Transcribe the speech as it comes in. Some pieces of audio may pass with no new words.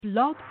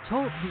Blog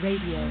Talk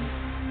Radio.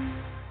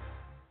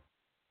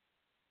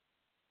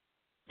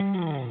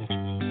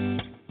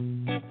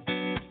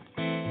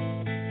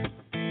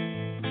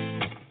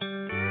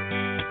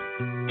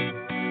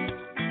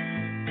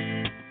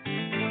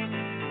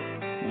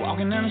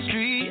 Walking down the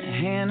street,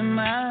 hand in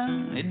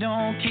mine, it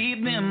don't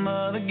keep them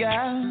other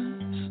guys,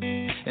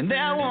 and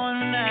they're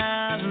wondering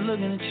eyes are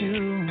looking at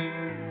you.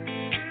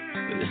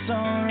 But it's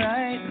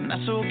alright, and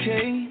that's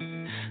okay.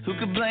 Who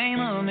could blame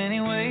them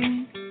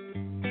anyway?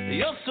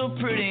 You're so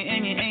pretty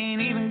and you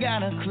ain't even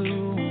got a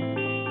clue.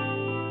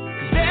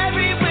 'Cause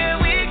everywhere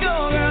we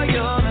go, girl,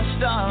 you're the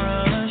star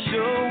of the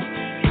show.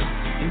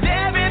 And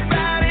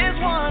everybody's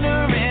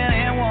wondering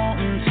and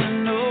wanting to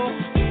know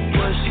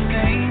what's your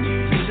name.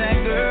 Who's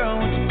that girl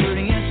with the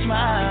prettiest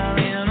smile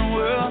in the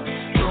world?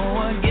 But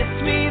what gets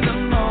me the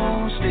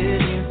most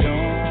is you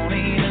don't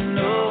even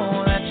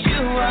know that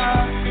you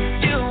are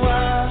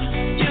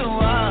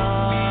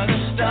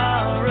the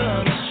star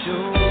of the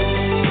show.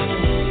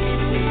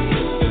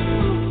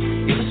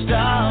 You're the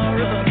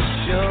star of the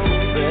show,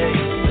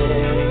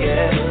 baby,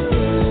 yeah.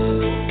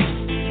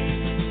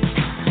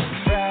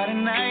 Friday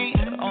night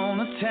on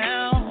the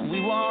town,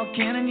 we walk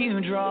in and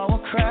you draw a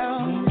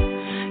crowd.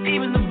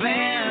 Even the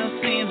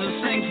band seems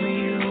to sing for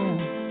you.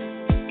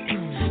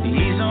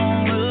 He's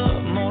on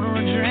up, motor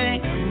a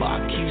drink,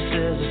 barkeep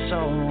says it's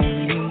all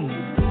on me.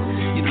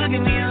 You look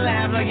at me and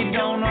laugh like you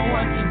don't know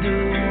what to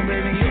do,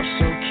 baby, you're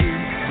so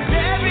cute. 'Cause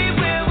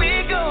everywhere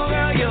we go,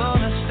 girl, you're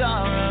the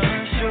star of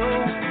the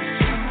show.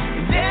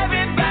 And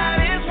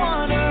everybody's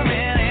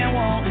wondering and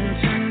wanting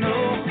to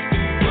know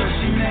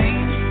what's your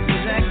name.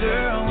 Who's that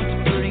girl with the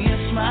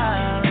prettiest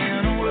smile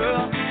in the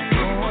world?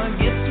 But what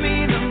gets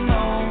me the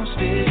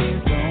most is you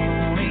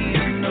don't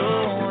even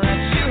know that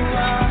you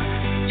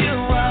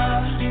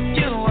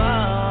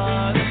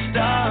are the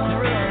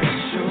star of the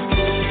show.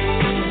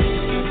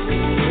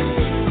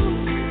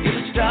 You're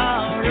the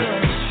star of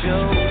the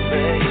show,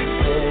 baby,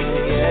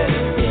 yeah.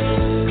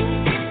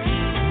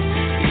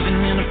 Even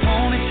in a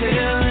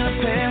ponytail and a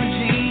pair of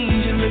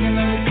jeans, you're looking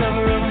like the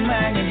cover of a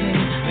magazine.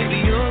 Maybe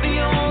you're the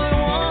only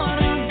one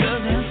who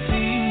doesn't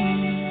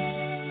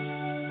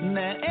see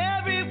that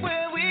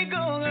everywhere we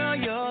go, girl,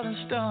 you're the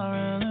star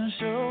of the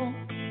show.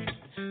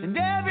 And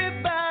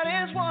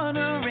everybody's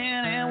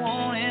wondering and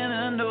wanting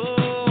to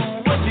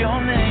know what's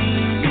your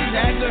name. Who's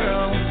that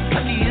girl,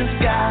 luckiest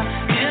guy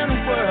in the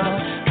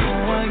world?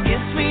 But what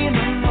gets me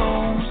the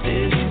most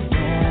is you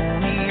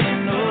don't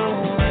even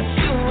know that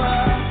you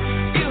are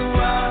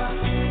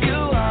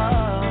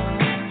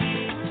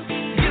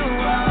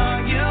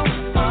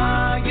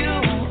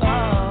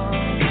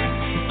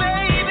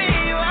baby,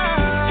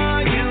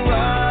 you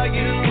are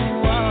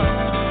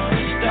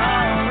the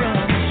star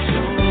of the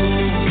show.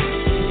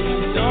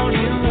 Don't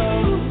you know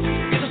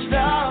you're the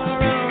star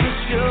of the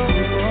show,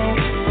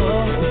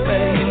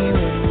 baby.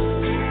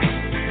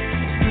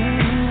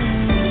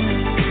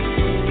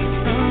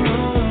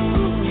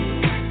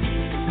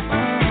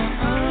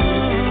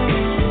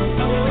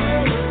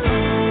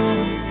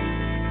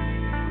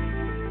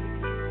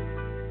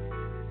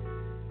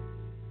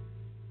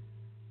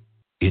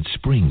 It's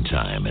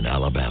springtime in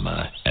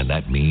Alabama, and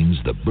that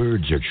means the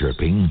birds are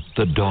chirping,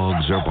 the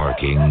dogs are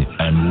barking,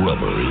 and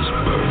rubber is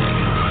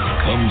burning.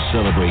 Come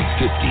celebrate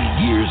 50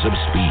 years of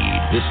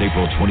speed this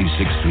April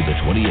 26th through the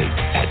 28th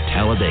at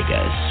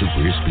Talladega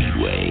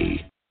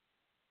Superspeedway.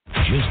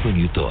 Just when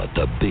you thought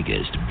the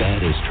biggest,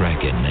 baddest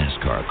track in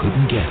NASCAR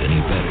couldn't get any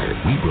better,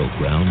 we broke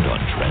ground on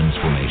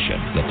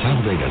Transformation, the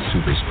Talladega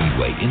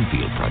Superspeedway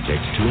infield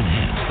project to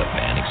enhance the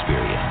fan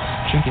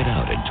experience. Check it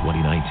out in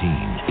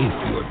 2019 if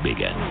you're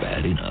big and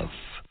bad enough.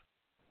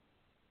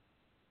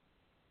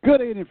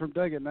 Good evening from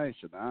Duggan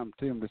Nation. I'm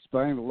Tim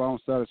Disspain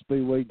alongside of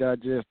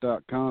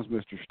SpeedwayDigest.com's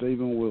Mr.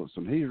 Stephen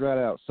Wilson. He's right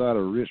outside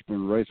of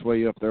Richmond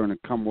Raceway up there in the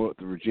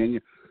Commonwealth of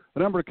Virginia. The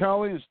number to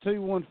call in is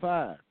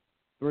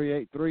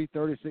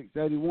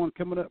 215-383-3681.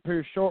 Coming up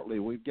here shortly,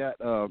 we've got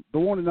the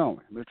one and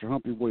only, Mr.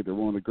 Humpy Wheeler,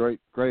 one of the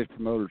greatest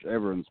promoters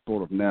ever in the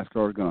sport of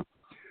NASCAR. Going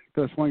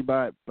to swing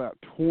by at about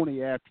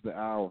 20 after the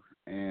hour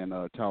and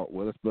talk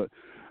with us. But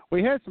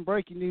we had some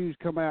breaking news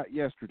come out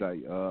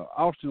yesterday.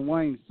 Austin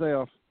Wayne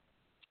Self,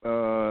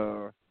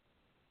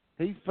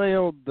 he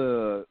failed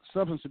the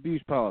substance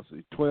abuse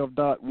policy,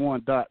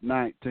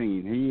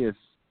 12.1.19. He is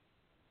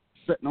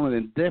sitting on an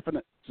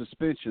indefinite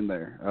suspension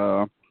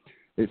there.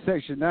 It's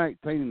Section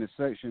 19 in the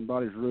section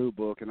body's rule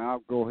book, and I'll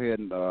go ahead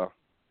and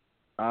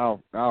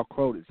I'll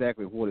quote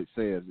exactly what it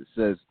says. It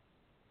says,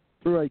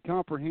 through a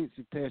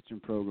comprehensive testing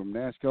program,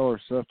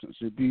 NASCAR's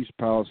substance abuse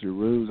policy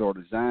rules are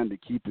designed to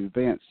keep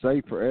events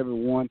safe for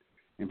everyone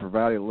and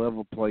provide a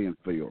level playing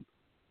field.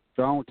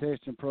 Strong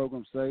testing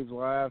program saves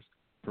lives,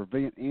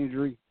 prevent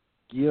injury,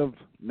 give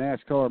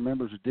NASCAR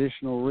members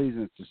additional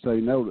reasons to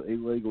say no to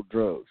illegal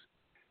drugs,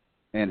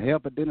 and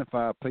help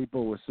identify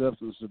people with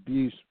substance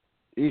abuse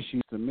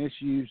issues, the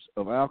misuse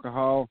of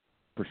alcohol,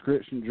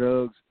 prescription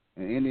drugs,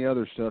 and any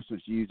other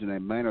substance used in a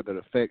manner that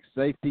affects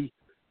safety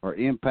or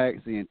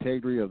impacts the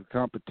integrity of the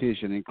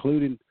competition,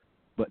 including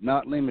but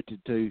not limited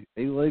to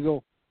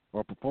illegal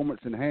or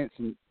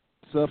performance-enhancing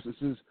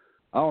substances.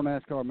 All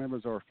NASCAR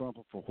members are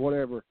responsible for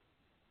whatever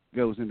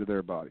goes into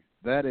their body.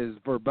 That is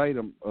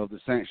verbatim of the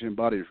sanctioning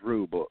body's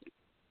rule book.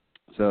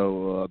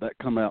 So that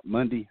come out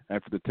Monday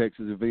after the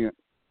Texas event.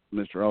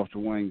 Mr. Officer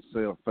Wayne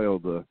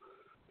failed the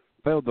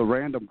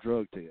random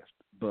drug test.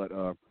 But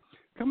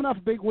coming off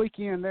a big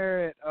weekend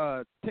there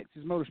at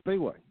Texas Motor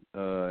Speedway,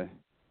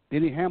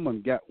 Denny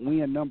Hamlin got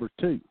win number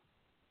 2.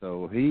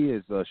 So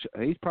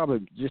he's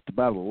probably just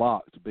about a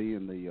lock to be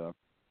in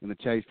the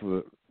chase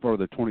for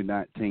the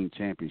 2019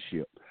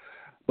 championship.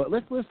 But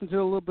let's listen to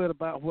a little bit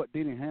about what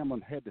Denny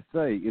Hamlin had to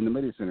say in the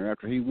media center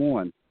after he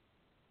won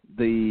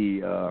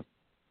the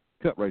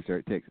Cup race there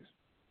at Texas.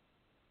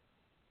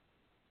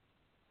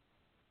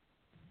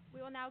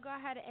 We will now go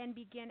ahead and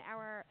begin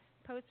our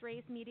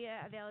post-race media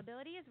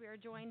availability as we are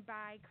joined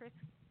by Chris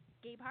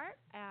Gabehart,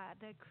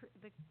 the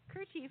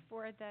crew chief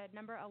for the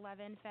number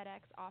 11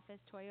 FedEx Office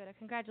Toyota.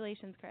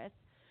 Congratulations, Chris.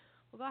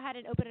 We'll go ahead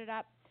and open it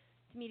up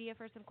to media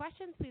for some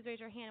questions. Please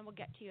raise your hand and we'll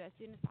get to you as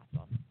soon as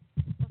possible.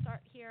 We'll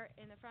start here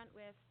in the front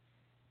with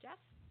Jeff.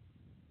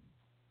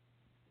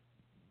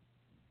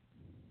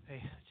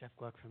 Hey, Jeff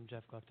Gluck from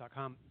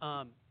jeffgluck.com.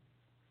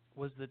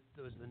 Was the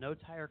no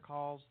tire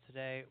calls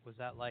today, was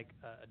that like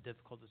a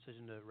difficult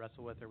decision to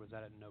wrestle with, or was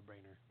that a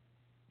no-brainer?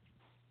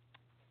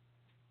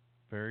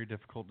 Very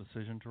difficult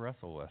decision to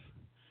wrestle with.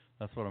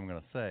 That's what I'm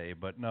going to say.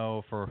 But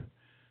no, for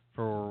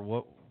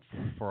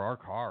our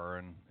car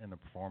and the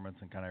performance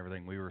and kind of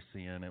everything we were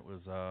seeing, it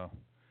was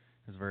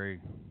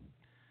very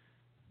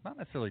not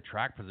necessarily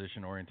track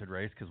position oriented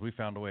race, because we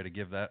found a way to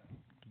give that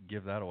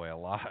away a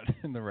lot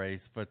in the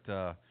race, but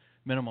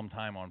minimum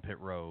time on pit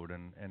road,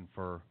 and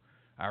for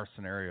our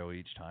scenario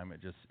each time, it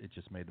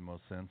just made the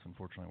most sense.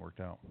 Unfortunately, it worked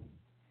out.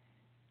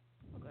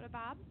 We'll go to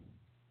Bob.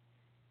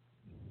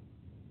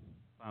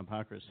 Bob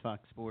Hawkers,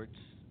 Fox Sports.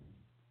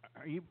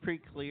 Are you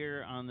pretty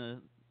clear on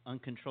the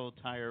uncontrolled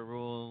tire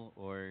rule,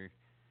 or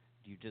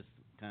do you just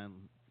kind of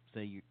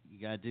say you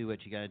got to do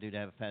what you got to do to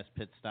have a fast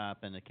pit stop,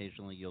 and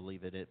occasionally you'll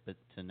leave it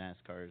to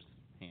NASCAR's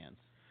hands?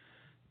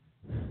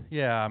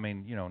 Yeah, I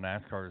mean,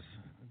 NASCAR's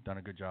done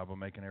a good job of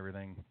making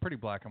everything pretty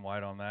black and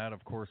white on that.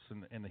 Of course,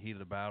 in the heat of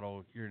the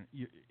battle,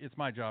 it's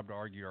my job to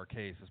argue our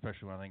case,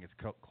 especially when I think it's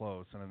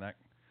close. And in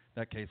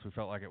that case, we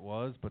felt like it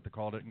was, but the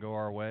call didn't go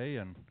our way.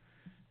 And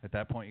at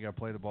that point, you got to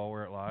play the ball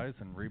where it lies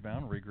and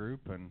rebound, regroup,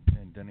 and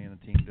Denny and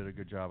the team did a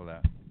good job of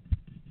that.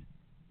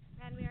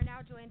 And we are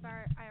now joined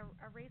by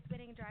our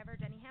race-winning driver,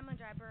 Denny Hamlin,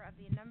 driver of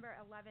the number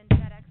 11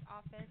 FedEx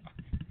Office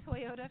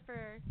Toyota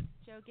for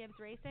Joe Gibbs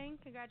Racing.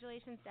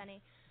 Congratulations,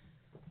 Denny.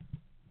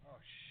 Oh,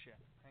 shit.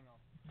 Hang on.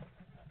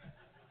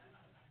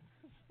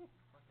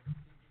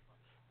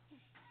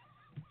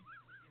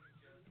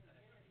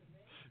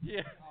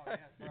 Yeah. Oh,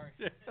 yeah, sorry.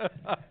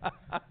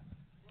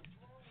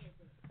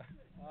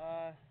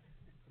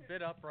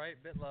 Bit upright,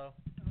 bit low.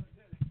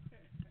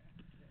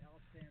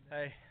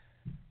 Hey,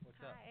 what's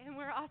up? Hi, and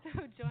we're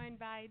also joined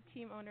by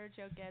team owner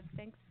Joe Gibbs.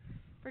 Thanks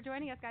for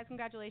joining us, guys.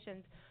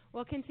 Congratulations.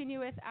 We'll continue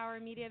with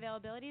our media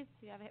availabilities.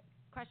 If you have a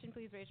question,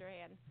 please raise your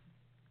hand.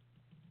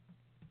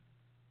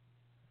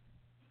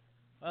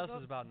 Well, this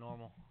is about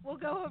normal. We'll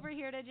go over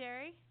here to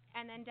Jerry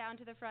and then down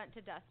to the front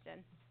to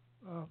Dustin.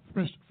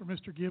 For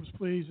Mr. Gibbs,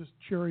 please. It's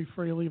Jerry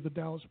Fraley of the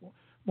Dallas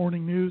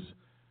Morning News.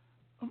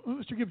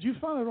 Mr. Gibbs, you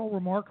find it all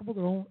remarkable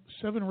that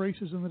 7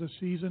 races into the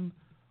season,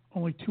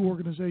 only 2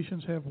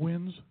 organizations have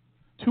wins?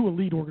 2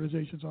 elite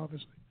organizations,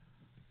 obviously.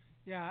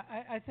 Yeah,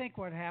 I think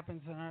what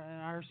happens in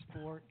our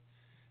sport,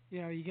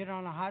 you get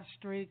on a hot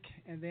streak,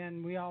 and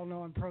then we all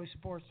know in pro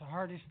sports the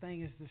hardest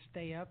thing is to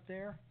stay up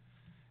there.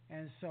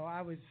 And so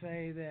I would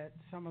say that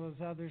some of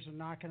those others are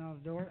knocking on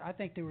the door. I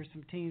think there were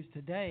some teams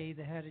today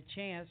that had a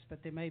chance,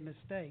 but they made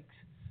mistakes.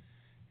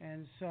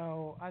 And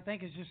so I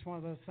think it's just one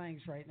of those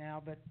things right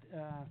now. But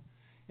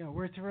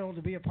we're thrilled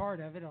to be a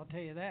part of it. I'll tell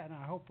you that, and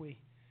I hope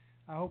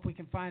we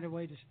can find a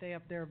way to stay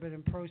up there. But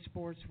in pro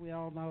sports, we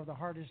all know the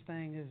hardest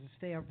thing is to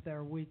stay up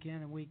there week in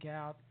and week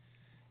out,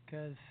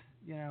 because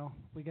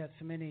we got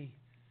so many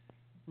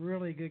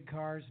really good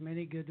cars,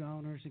 many good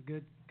owners, and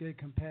good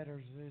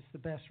competitors. It's the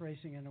best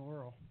racing in the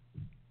world.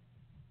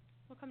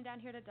 We'll come down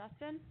here to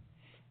Dustin.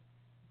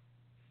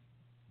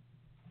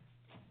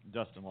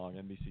 Dustin Long,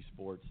 NBC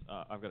Sports.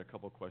 I've got a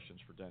couple of questions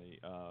for Denny.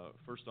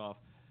 First off,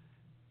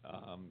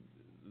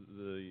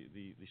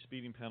 the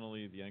speeding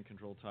penalty, the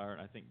uncontrolled tire.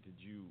 I think did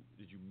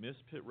you miss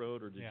pit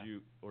road, or did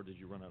you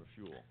run out of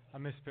fuel? I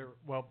missed pit.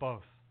 Well,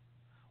 both.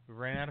 We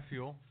ran out of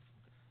fuel.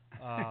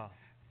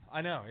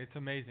 I know, it's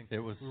amazing. We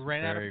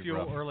ran out of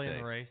fuel early in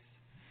the race.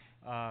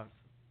 I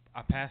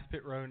passed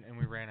pit road and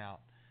we ran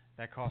out.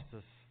 That cost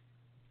us,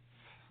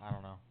 I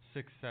don't know,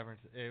 6, 7.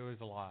 It was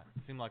a lot.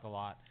 It seemed like a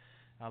lot.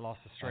 I lost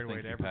a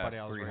straightaway to everybody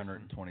else.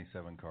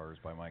 327 cars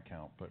by my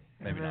count, but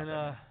maybe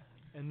not.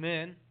 And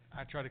then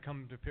I tried to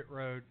come to pit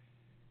road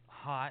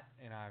hot,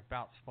 and I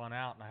about spun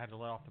out, and I had to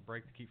let off the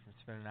brake to keep from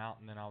spinning out.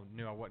 And then I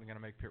knew I wasn't going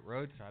to make pit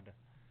road, so I had to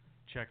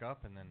check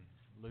up and then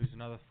lose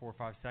another 4 or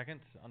 5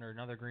 seconds under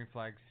another green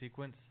flag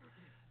sequence,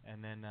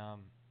 and then I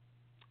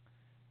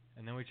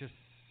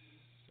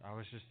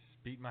was just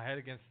beating my head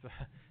against the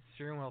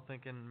steering wheel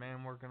thinking,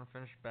 man, we're going to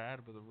finish bad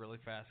with a really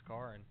fast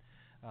car.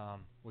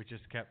 And we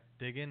just kept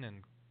digging,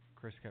 and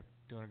Chris kept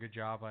doing a good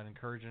job on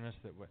encouraging us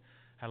that we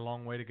had a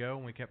long way to go,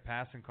 and we kept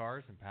passing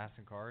cars. And I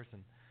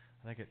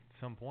think at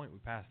some point we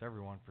passed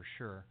everyone for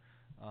sure.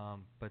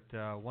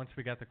 But once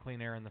we got the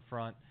clean air in the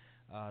front,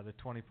 the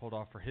 20 pulled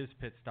off for his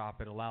pit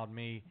stop. It allowed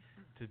me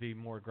to be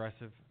more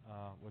aggressive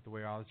with the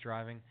way I was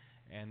driving,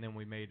 and then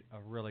we made a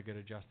really good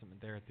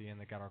adjustment there at the end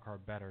that got our car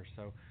better.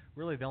 So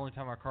really the only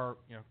time our car,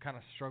 kind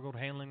of struggled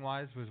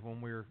handling-wise was when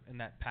we were in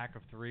that pack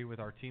of 3 with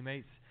our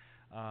teammates.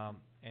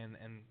 And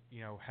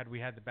had we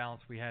had the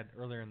balance we had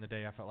earlier in the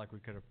day, I felt like we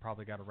could have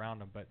probably got around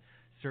them. But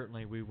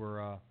certainly we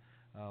were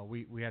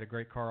we had a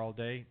great car all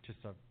day, just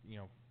a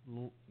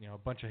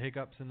bunch of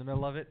hiccups in the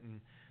middle of it,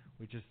 and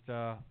we just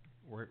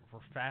we're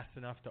fast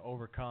enough to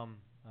overcome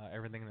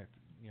everything that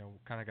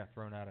kind of got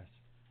thrown at us.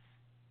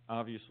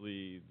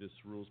 Obviously, this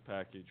rules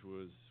package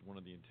was one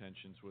of the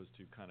intentions was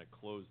to kind of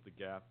close the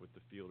gap with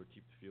the field or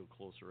keep the field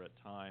closer at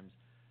times.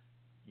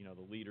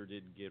 The leader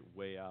didn't get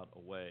way out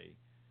away.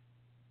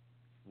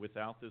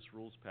 Without this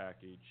rules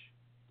package,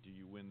 do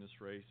you win this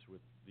race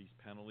with these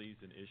penalties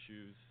and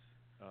issues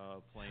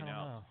playing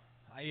out?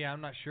 Yeah,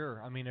 I'm not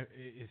sure. I mean, as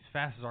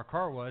fast as our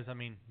car was,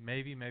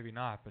 maybe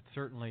not, but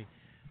certainly,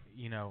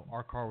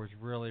 our car was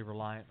really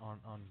reliant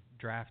on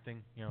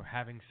drafting,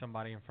 having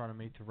somebody in front of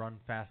me to run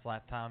fast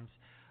lap times.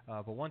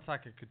 But once I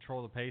could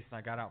control the pace and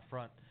I got out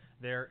front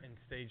there in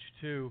stage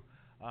 2,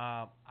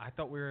 I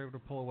thought we were able to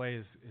pull away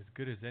as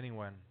good as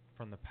anyone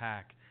from the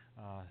pack.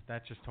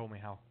 That just told me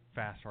how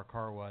fast our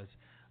car was.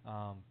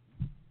 I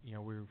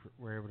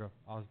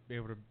was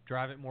able to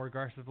drive it more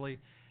aggressively,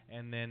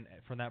 and then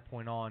from that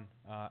point on,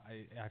 I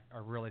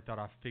really thought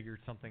I figured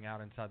something out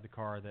inside the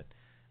car that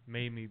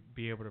made me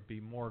be able to be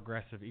more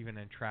aggressive even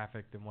in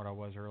traffic than what I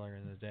was earlier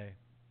in the day.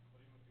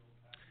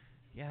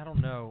 Yeah, I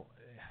don't know.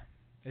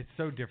 It's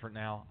so different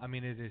now.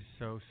 It is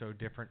so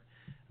different.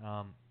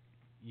 When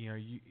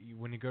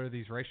you go to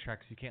these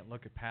racetracks, you can't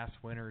look at past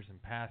winners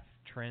and past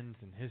trends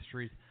and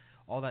histories.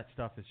 All that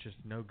stuff is just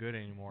no good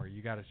anymore.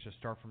 You got to just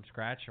start from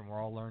scratch, and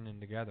we're all learning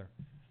together.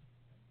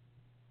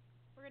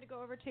 We're going to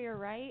go over to your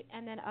right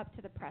and then up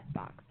to the press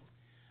box.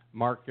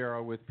 Mark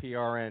Darrow with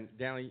PRN.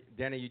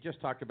 Danny, you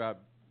just talked about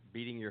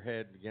beating your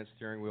head against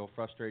steering wheel,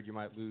 frustrated you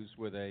might lose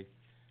with a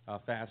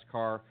fast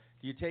car.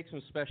 Do you take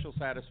some special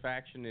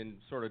satisfaction in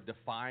sort of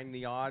defying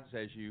the odds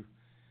as you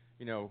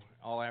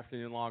all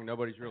afternoon long,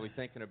 nobody's really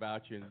thinking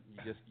about you,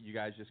 and you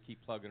guys just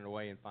keep plugging it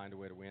away and find a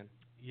way to win?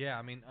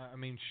 Yeah,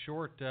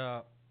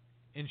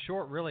 in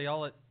short, really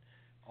all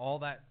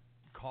that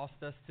cost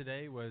us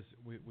today was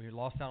we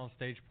lost out on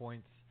stage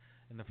points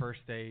in the first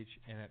stage,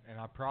 and it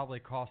probably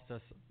cost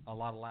us a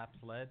lot of laps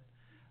led,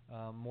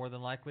 more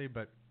than likely,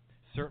 but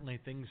certainly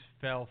things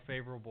fell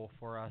favorable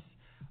for us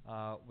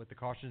with the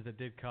cautions that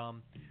did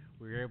come.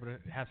 We were able to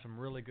have some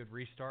really good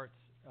restarts.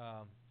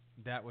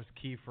 That was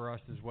key for us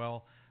as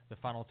well. The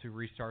final 2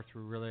 restarts,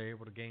 we were really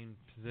able to gain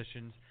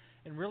positions.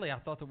 And really, I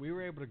thought that we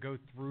were able to go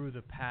through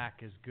the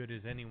pack as good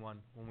as anyone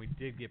when we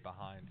did get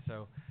behind.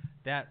 So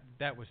that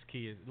was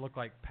key. It looked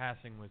like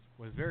passing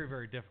was very,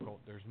 very difficult.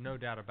 There's no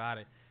doubt about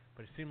it.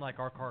 But it seemed like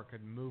our car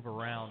could move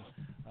around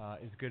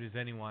as good as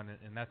anyone,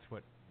 and that's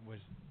what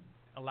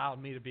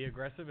allowed me to be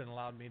aggressive and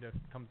allowed me to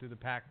come through the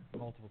pack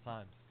multiple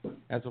times.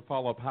 As a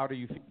follow-up, how do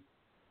you feel?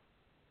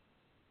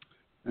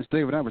 And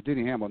Stephen, that was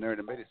Denny Hamlin there in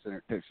the Media Center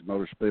at Texas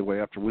Motor Speedway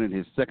after winning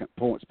his second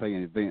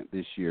points-paying event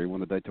this year. He won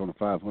the Daytona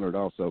 500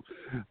 also.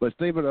 But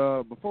Stephen,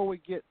 before we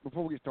get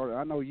started,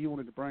 I know you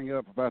wanted to bring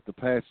up about the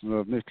passing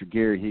of Mr.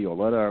 Gary Hill.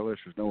 Let our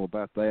listeners know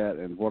about that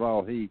and what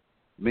all he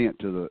meant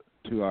to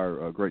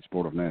our great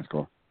sport of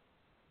NASCAR.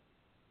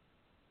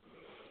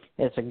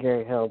 It's a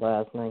Gary Hill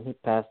last night. He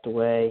passed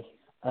away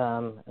in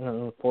an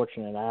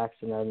unfortunate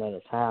accident at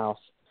his house.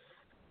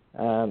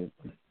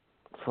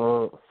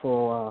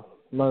 For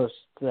most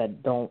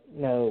that don't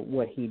know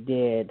what he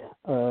did,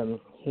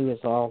 he was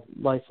a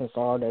licensed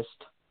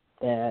artist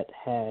that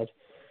had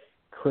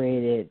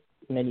created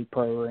many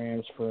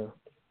programs for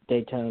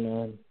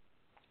Daytona and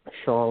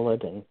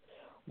Charlotte and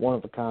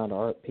one-of-a-kind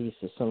art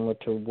pieces similar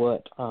to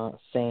what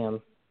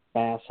Sam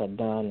Bass had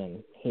done,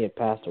 and he had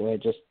passed away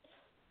just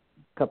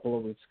a couple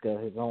of weeks ago,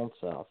 his own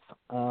self.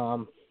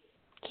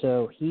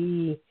 So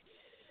he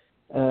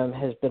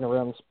has been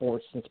around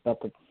sports since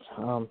about the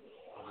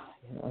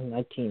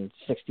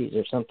 1960s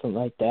or something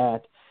like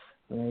that.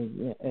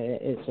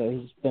 So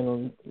he's been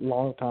a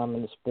long time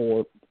in the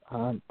sport,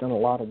 done a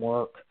lot of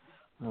work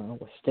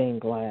with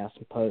stained glass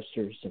and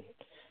posters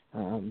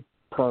and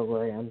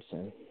programs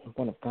and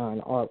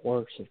one-of-a-kind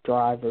artworks of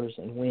drivers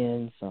and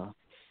wins.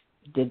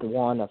 He did the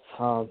one of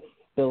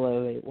Bill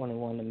Elliott when he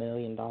won $1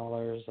 million.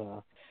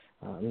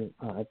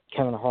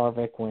 Kevin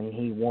Harvick when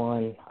he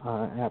won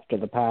after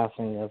the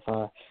passing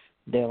of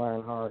Dale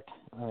Earnhardt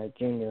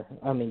Dale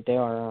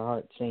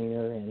Earnhardt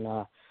Sr.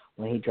 and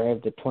when he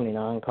drove the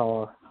 29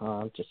 car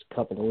just a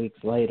couple of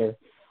weeks later.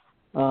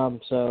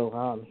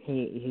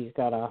 He's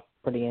got a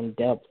pretty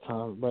in-depth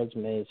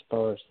resume as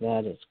far as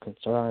that is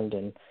concerned,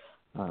 and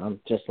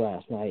just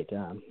last night.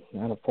 An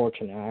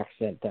unfortunate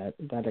accident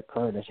that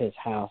occurred at his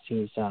house.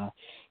 He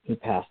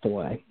passed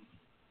away.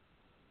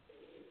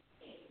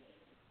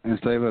 And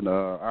Stephen,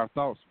 our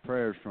thoughts and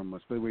prayers from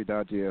Speedway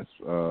Digest,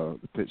 the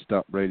Pit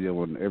Stop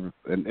Radio, and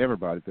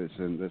everybody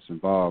that's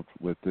involved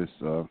with this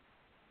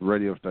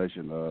radio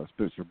station.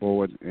 Spencer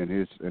Boyd and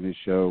his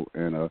show,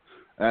 and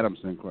Adam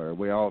Sinclair.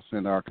 We all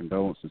send our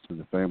condolences to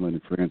the family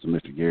and friends of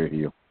Mr. Gary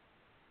Hill.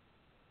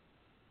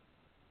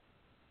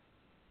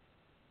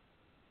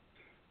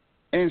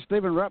 And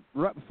Stephen,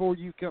 right before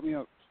you cut me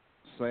up,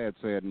 sad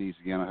news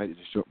again. I hate to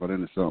just jump right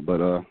into something,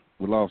 but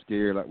we lost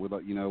Gary.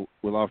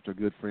 We lost our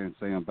good friend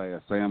Sam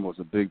Bass. Sam was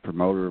a big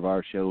promoter of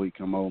our show. He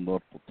come on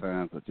multiple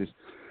times, but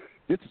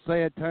it's a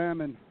sad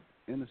time in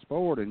the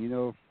sport,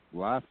 and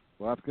life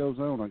goes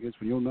on. I guess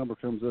when your number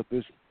comes up,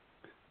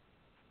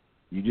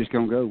 you just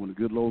gonna go when the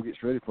good Lord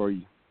gets ready for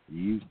you.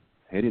 You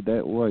headed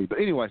that way. But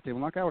anyway,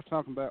 Stephen, like I was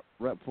talking about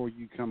right before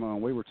you come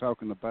on, we were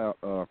talking about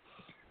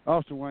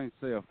Officer Wayne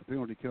Self. The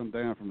penalty come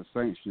down from the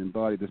sanctioning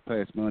body this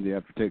past Monday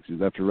after a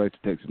race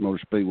at Texas Motor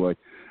Speedway.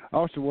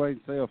 Officer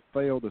Wayne Self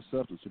failed the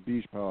substance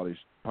abuse policy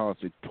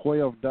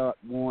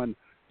 12.1,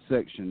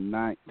 Section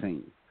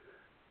 19.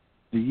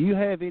 Do you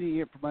have any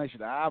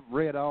information? I've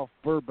read off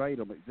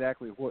verbatim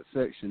exactly what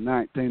Section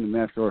 19 of the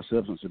NASCAR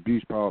substance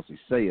abuse policy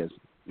says,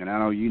 and I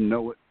know you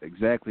know it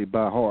exactly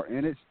by heart.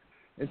 And it's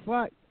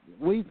like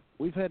we've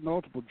had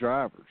multiple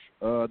drivers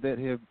that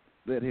have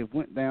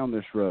went down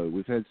this road.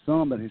 We've had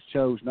some that has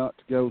chose not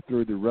to go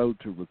through the road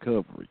to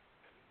recovery.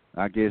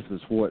 I guess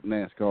is what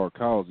NASCAR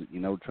calls it,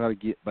 try to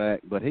get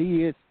back. But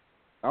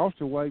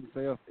Officer Wade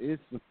himself is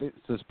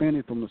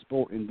suspended from the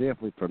sport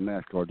indefinitely from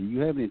NASCAR. Do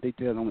you have any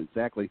details on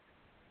exactly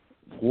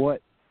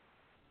what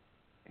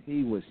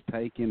he was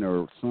taking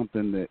or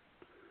something that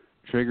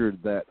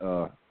triggered that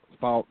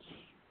false,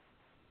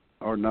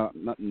 or not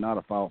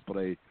a false, but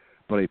a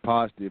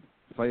positive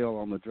fail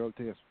on the drug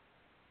test?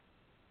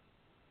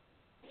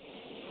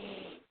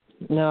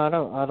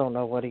 No, I don't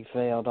know what he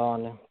failed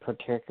on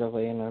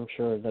particularly, and I'm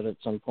sure that at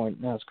some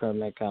point NASCAR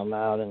may come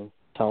out and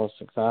tell us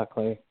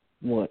exactly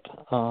what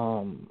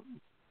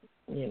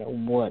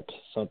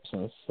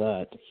substance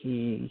that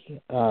he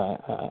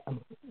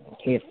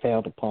had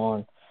failed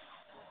upon.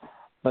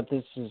 But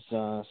this is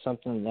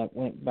something that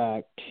went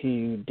back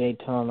to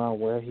Daytona,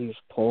 where he was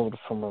pulled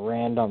from a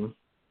random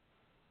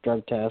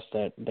drug test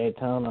at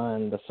Daytona,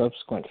 and the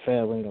subsequent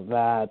failing of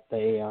that,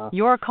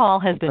 Your call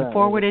has been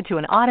forwarded to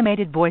an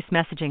automated voice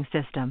messaging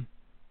system.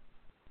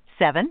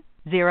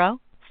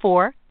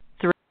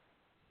 7043.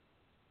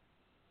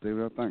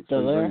 David, I think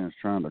Still there? Suzanne's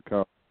trying to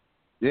call.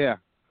 Yeah,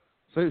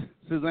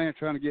 Suzanne's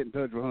trying to get in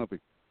touch with Humpy.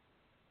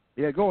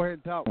 Yeah, go ahead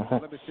and talk.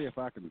 Let me see if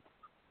I can.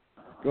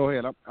 Go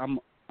ahead. I'm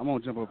gonna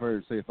jump up here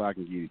and see if I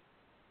can get you.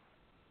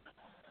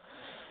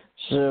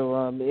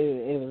 So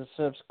it was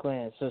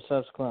subsequent. So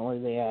subsequently,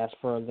 they asked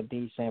for the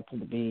B sample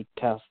to be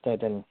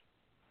tested, and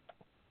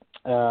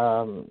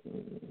as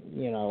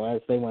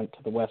they went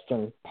to the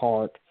western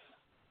part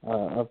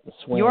of the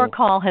swing. Your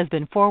call has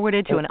been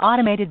forwarded to an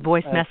automated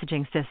voice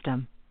messaging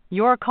system.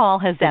 Your call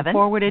has been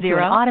forwarded to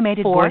an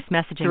automated voice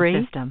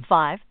messaging system.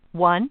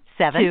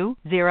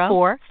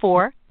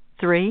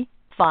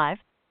 517-204-435.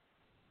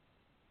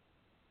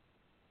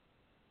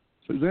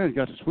 Suzanne's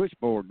got the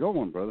switchboard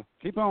going, brother.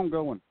 Keep on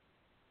going.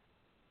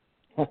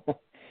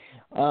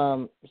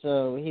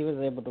 So he was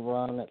able to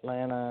run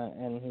Atlanta,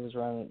 and he was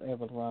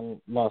able to run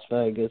Las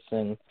Vegas,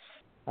 and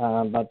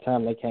by the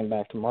time they came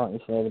back to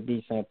Martinsville, the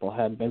B sample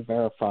had been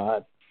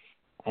verified,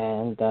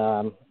 and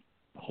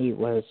he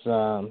was.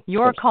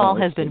 Your call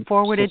has been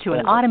forwarded to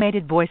an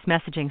automated voice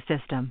messaging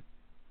system.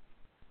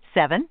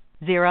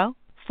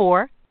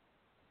 704.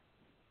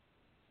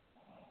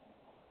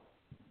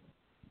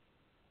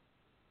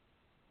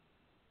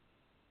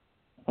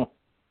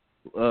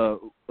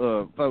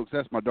 Folks,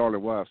 that's my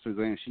darling wife,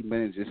 Suzanne. She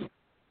manages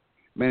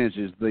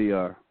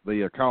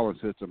the calling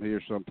system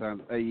here.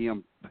 Sometimes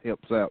AM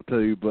helps out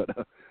too, but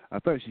I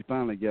think she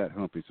finally got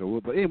Humpy.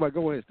 But anyway,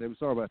 go ahead, Steve.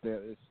 Sorry about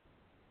that.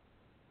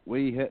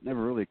 We had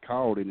never really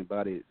called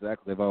anybody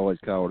exactly. They've always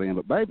called in,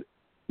 but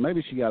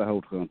maybe she got a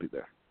hold of Humpy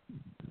there.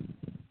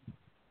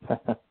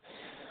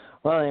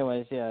 Well,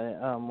 anyways,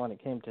 yeah. When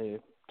it came to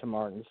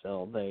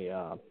Martinsville,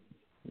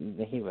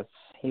 he was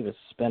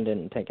suspended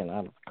and taken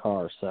out of the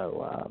car.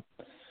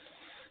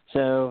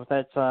 So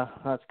that's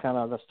kind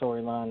of the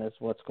storyline, is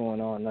what's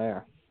going on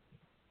there.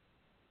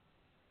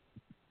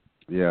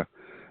 Yeah,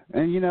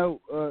 and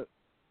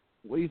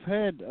we've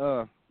had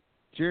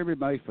Jeremy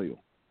Mayfield.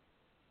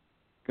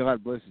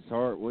 God bless his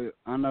heart.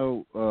 I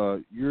know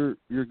your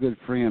good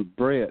friend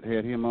Brett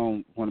had him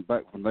on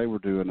back when they were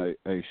doing a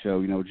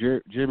show.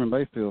 Jeremy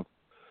Mayfield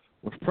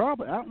was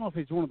probably, I don't know if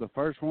he's one of the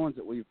first ones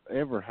that we've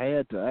ever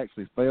had to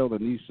actually fail the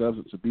new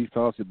substance abuse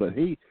policy, but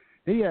he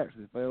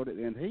actually failed it,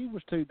 and he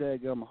was too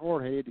daggum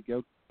hard-headed to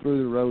go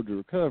through the road to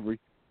recovery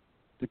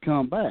to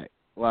come back.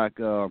 Like,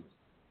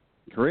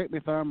 correct me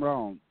if I'm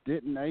wrong,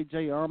 didn't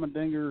A.J.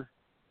 Armendinger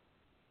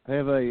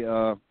have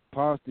a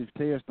positive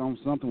test on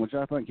something, which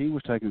I think he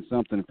was taking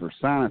something for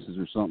sinuses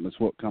or something? That's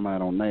what come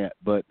out on that.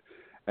 But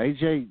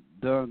AJ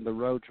done the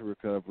road to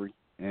recovery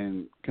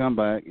and come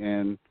back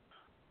and,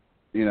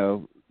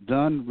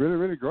 done really,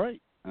 really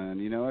great.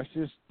 And, it's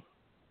just,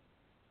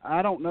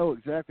 I don't know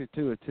exactly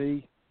to a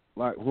T,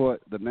 like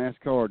what the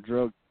NASCAR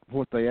drug,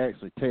 what they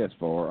actually test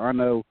for. I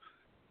know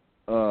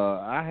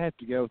I have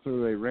to go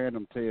through a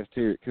random test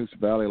here at Coosa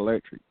Valley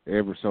Electric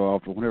every so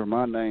often whenever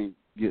my name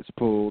gets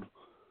pulled.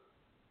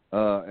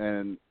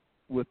 And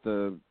with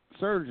the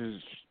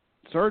surgeries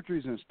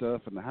and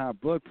stuff and the high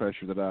blood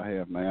pressure that I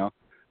have now,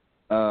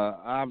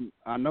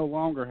 I no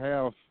longer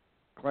have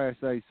Class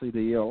A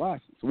CDL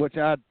license, which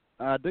I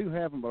do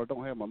have them, but I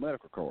don't have my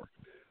medical card.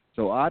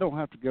 So I don't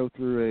have to go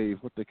through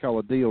what they call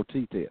a DOT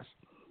test.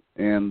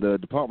 And the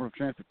Department of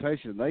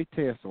Transportation, they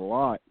test a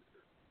lot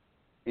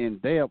in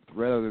depth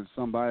rather than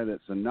somebody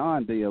that's a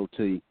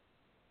non-DOT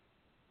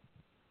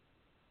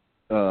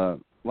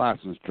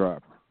licensed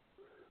driver.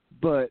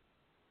 But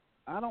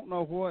I don't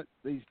know what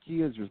these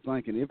kids are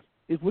thinking.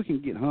 If we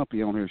can get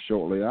Humpy on here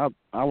shortly, I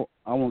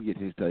won't get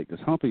his take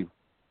because Humpy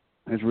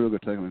has real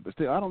good take on it. But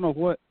still, I don't know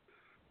what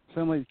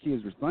some of these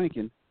kids are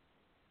thinking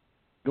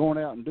going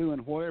out and doing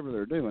whatever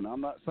they're doing. I'm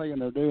not saying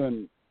they're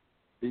doing,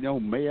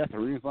 meth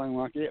or anything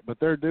like that, but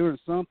they're doing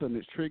something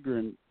that's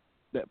triggering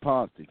that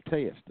positive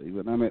test,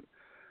 even.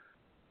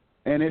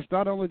 And it's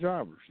not only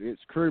drivers;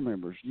 it's crew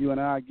members. You and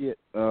I get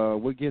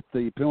we get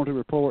the penalty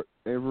report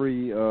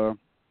every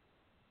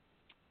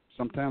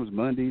sometimes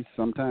Mondays,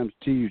 sometimes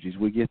Tuesdays.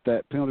 We get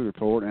that penalty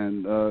report,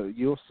 and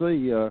you'll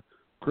see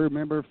crew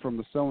member from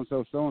the so and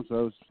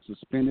so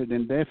suspended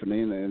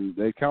indefinitely, and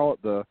they call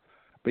it the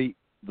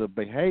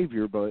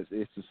behavior, but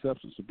it's the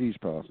substance abuse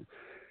policy.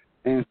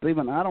 And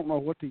Stephen, I don't know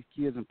what these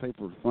kids and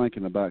people are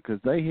thinking about because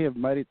they have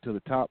made it to the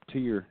top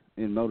tier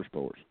in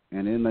motorsports,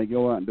 and then they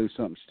go out and do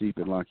something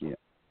stupid like that.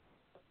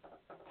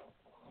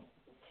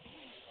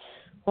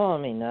 Well,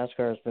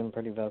 NASCAR has been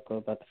pretty vocal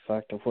about the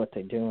fact of what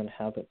they do and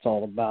how it's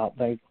all about.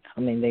 They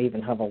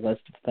even have a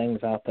list of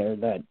things out there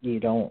that you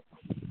don't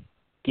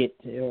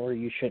get to or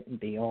you shouldn't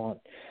be on.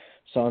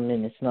 So,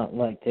 it's not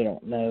like they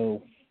don't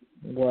know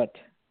what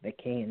they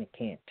can and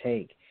can't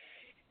take.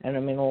 And,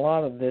 a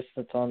lot of this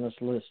that's on this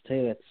list,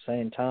 too, at the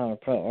same time,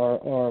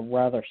 are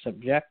rather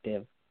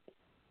subjective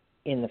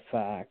in the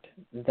fact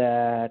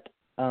that,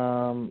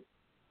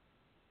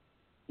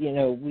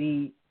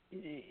 we,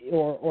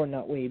 or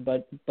not we,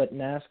 but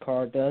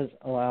NASCAR does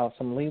allow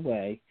some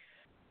leeway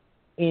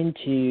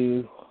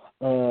into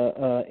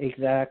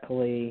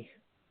exactly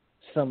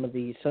some of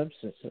these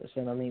substances.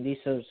 And, these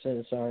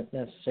substances aren't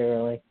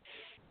necessarily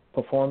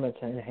performance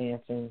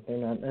enhancing. They're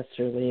not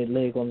necessarily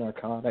illegal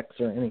narcotics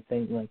or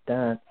anything like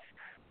that.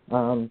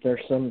 There's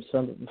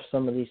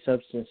some of these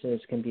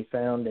substances can be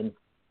found in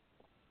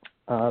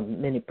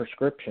many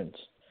prescriptions.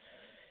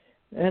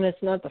 And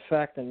it's not the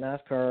fact that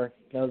NASCAR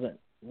doesn't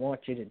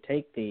want you to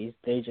take these.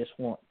 They just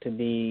want to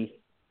be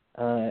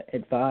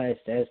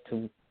advised as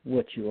to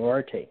what you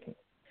are taking.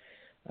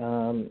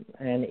 And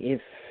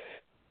if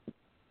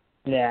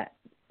that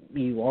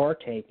you are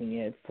taking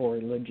it for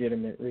a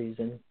legitimate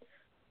reason,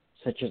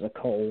 such as a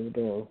cold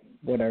or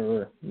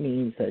whatever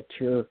means that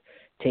you're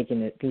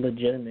taking it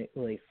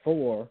legitimately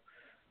for,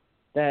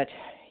 that,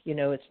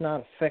 it's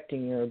not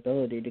affecting your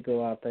ability to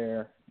go out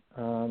there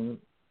on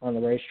the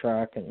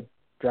racetrack and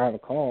drive a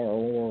car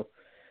or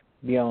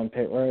be on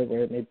pit road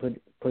where it may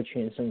put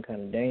you in some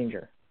kind of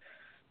danger.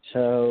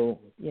 So,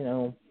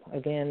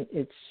 again,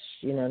 it's,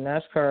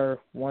 NASCAR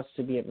wants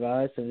to be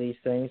advised of these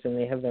things, and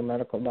they have their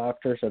medical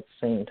doctors at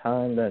the same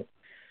time that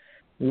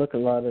look a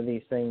lot of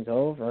these things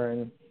over,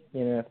 and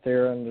if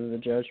they're under the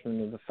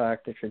judgment of the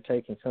fact that you're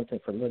taking something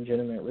for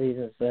legitimate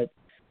reasons that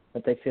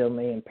they feel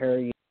may impair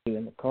you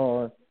in the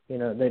car, they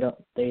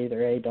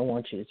either A, don't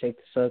want you to take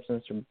the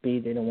substance, or B,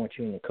 they don't want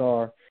you in the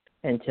car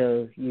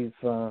until you've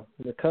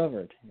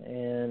recovered.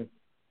 And,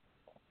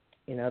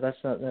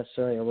 that's not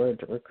necessarily a road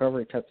to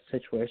recovery type of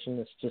situation.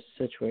 It's just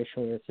a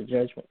situation where it's a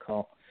judgment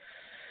call.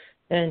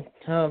 And,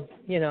 the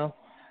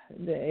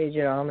AJ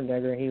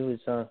Allmendinger,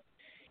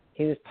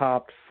 he was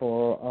popped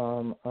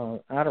for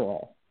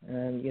Adderall.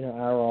 And,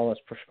 Adderall is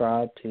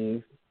prescribed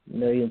to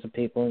millions of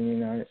people in the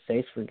United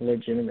States for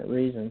legitimate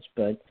reasons.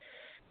 But,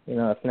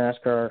 if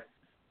NASCAR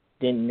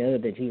didn't know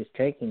that he was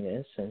taking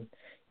this and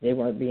they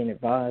weren't being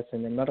advised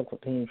and the medical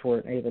teams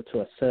weren't able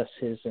to assess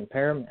his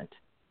impairment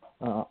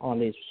on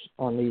these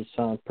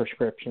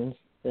prescriptions,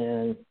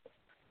 then,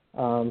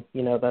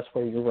 that's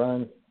where you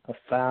run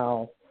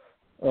afoul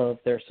of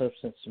their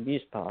substance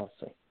abuse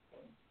policy.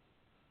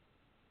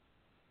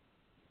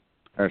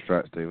 That's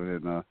right, Stephen.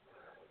 And,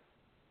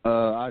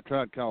 I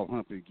tried to call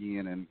Humpy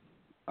again, and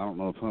I don't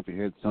know if Humpy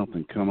had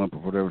something come up or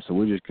whatever, so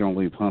we're just going to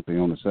leave Humpy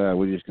on the side.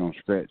 We're just going to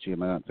scratch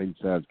him out. If he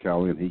decides to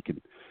call in, he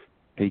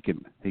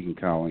can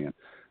call in.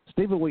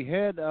 Stephen, we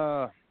had,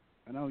 I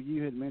know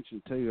you had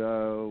mentioned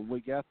too,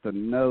 we got the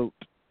note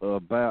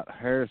about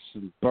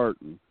Harrison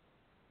Burton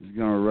is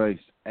going to race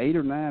 8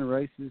 or 9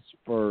 races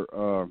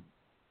for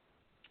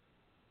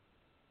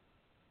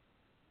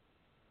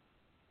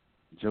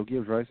Joe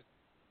Gibbs Racing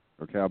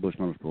or Kyle Busch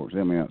Motorsports.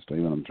 Help me out,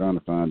 Stephen. I'm trying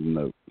to find the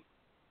note.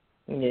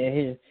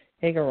 Yeah,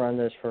 he can run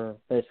this for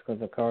basically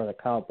the car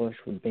that Kyle Busch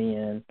would be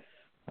in.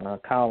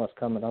 Kyle is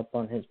coming up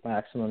on his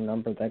maximum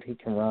number that he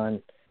can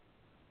run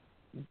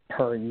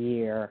per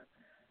year.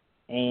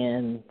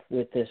 And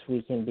with this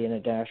weekend being a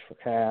Dash for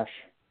Cash,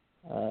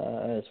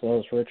 as well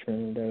as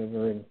Richmond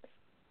over and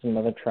some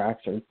other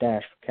tracks are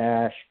Dash for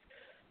Cash,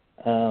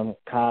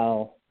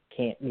 Kyle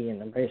can't be in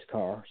the race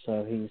car.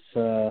 So he's,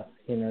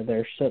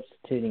 they're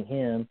substituting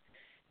him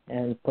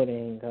and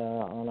putting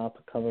an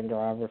up-and-coming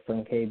driver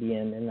from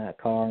KBM in that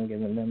car and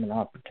giving them an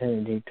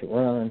opportunity to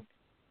run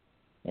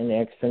in the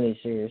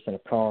Xfinity Series in a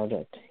car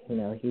that,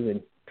 he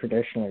would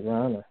traditionally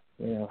run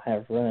or,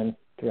 have run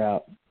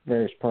throughout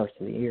various parts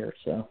of the year.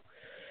 So,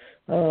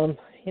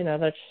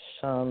 that's,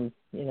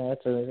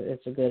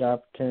 it's a good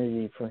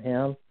opportunity for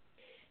him.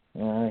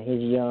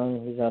 He's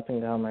young, he's up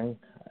and coming.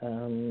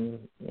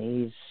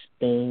 He's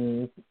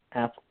being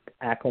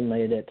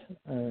acclimated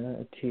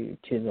to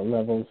the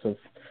levels of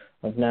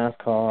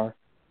NASCAR,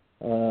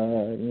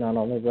 not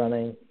only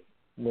running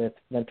with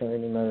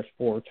Venturini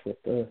Motorsports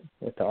with the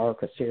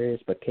ARCA series,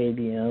 but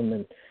KBM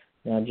and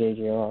now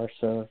JGR.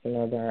 So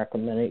they're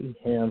acclimating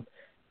him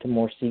to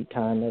more seat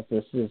time, as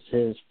this is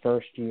his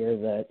first year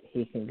that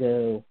he can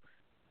go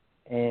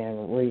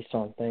and race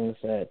on things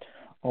that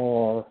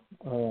are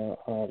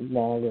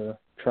longer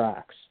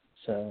tracks.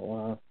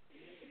 So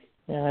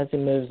as he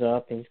moves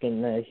up, he's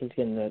getting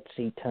that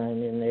seat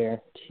time in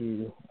there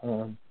to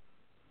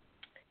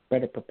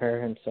better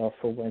prepare himself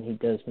for when he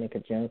does make a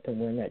jump, and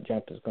when that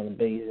jump is going to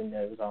be. Who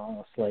knows?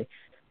 Honestly,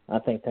 I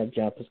think that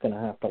jump is going to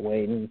have to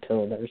wait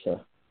until there's a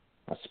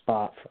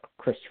spot for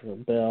Christopher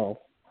Bell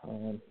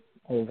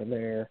over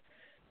there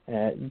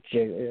at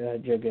Joe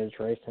Gibbs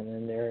Racing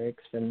in their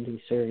Xfinity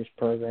Series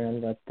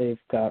program that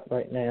they've got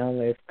right now.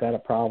 They've got a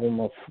problem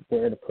of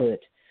where to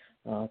put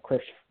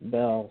Christopher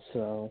Bell.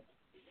 So,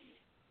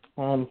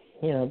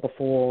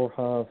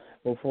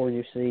 before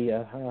you see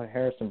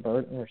Harrison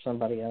Burton or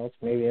somebody else,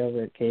 maybe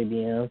over at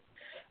KBM,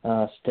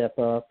 step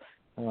up,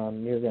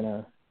 you're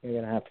gonna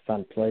have to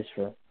find a place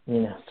for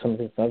some of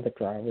these other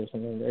drivers. I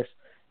mean, there's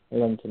a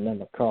limited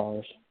number of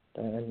cars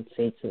and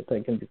seats that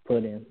they can be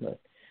put in, but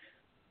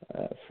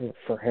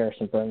for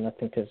Harrison Burton, I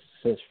think this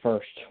is his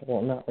first,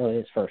 well, not really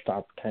his first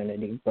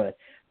opportunity, but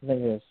I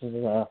think this is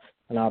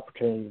an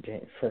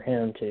opportunity for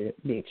him to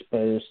be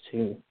exposed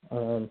to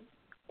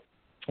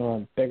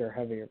bigger,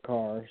 heavier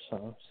cars,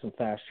 some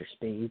faster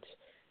speeds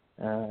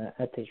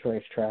at these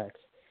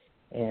racetracks,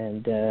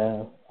 and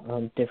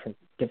different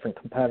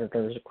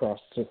competitors across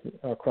the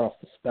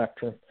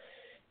spectrum,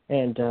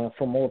 and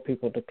for more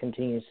people to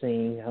continue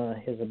seeing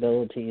his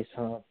abilities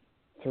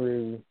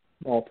through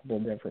multiple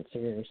different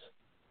series.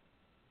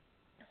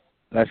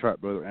 That's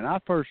right, brother. And I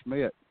first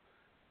met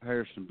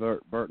Harrison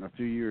Burton a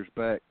few years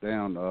back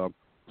down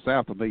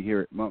south of me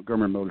here at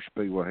Montgomery Motor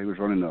Speedway. He was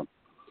running a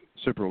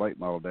super late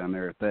model down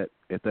there at that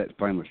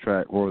famous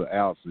track where the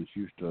Allisons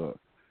used to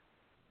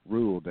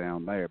rule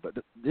down there. But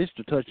just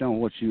to touch on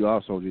what you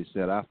also just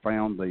said, I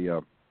found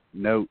the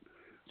note.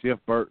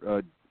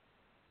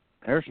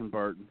 Harrison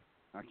Burton,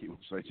 I keep on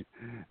saying,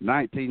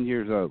 19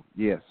 years old.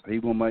 Yes, he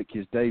will make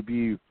his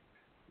debut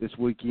this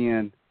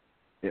weekend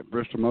at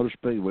Bristol Motor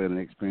Speedway in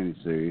the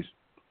Xfinity Series.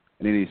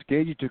 And then he's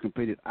scheduled to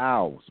compete at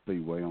Iowa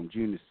Speedway on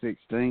June the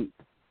 16th,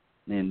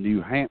 and in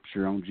New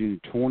Hampshire on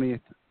June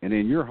 20th, and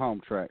then your home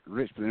track,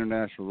 Richmond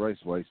International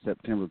Raceway,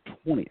 September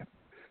 20th.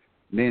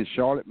 And then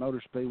Charlotte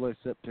Motor Speedway,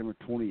 September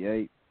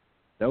 28th,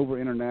 Dover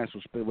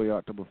International Speedway,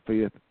 October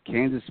 5th,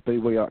 Kansas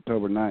Speedway,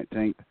 October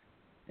 19th,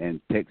 and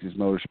Texas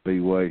Motor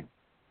Speedway.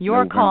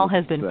 Your November call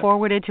has been 2nd.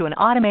 forwarded to an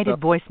automated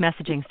voice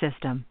messaging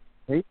system.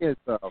 He is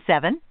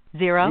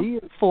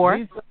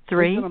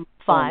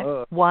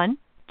 7043512.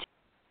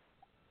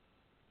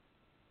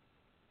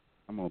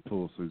 I'm going to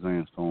pull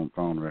Suzanne's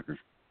phone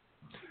records.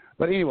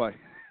 But anyway,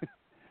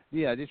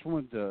 yeah, I just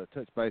wanted to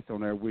touch base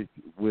on there with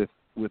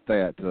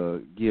that,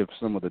 to give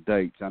some of the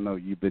dates. I know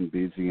you've been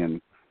busy,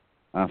 and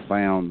I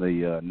found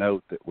the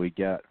note that we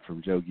got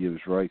from Joe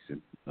Gibbs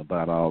Racing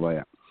about all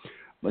that.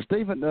 But,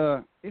 Stephen,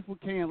 if we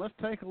can, let's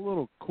take a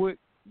little quick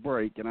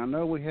break. And I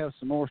know we have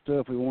some more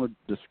stuff we want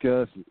to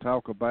discuss and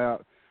talk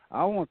about.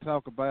 I want to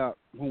talk about,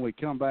 when we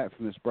come back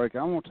from this break,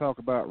 I want to talk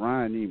about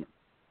Ryan Neiman.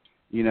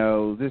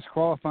 This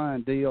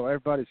qualifying deal,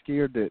 everybody's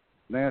scared that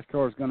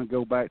NASCAR is going to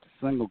go back to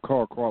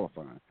single-car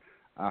qualifying.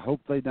 I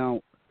hope they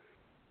don't.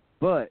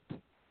 But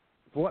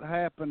what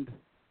happened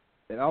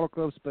at Auto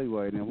Club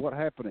Speedway and then what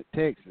happened at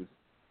Texas,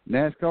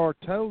 NASCAR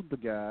told the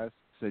guys,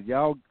 said,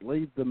 y'all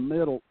leave the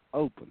middle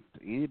open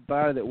to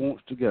anybody that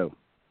wants to go.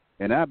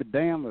 And I'd be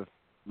damned if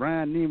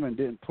Ryan Neiman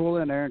didn't pull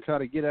in there and try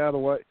to get out of the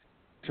way,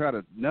 try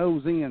to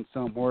nose in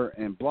somewhere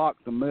and block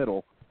the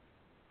middle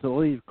to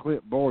leave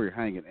Clint Boyer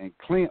hanging. And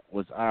Clint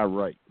was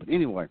irate. But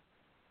anyway,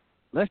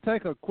 let's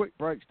take a quick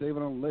break,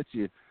 Stephen. I'm going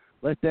to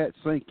let that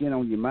sink in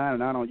on your mind.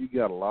 And I know you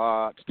got a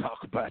lot to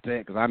talk about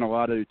that, because I know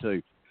I do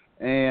too.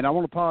 And I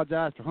want to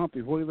apologize for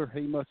Humpy Wheeler.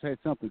 He must have had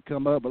something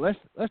come up. But let's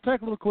take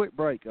a little quick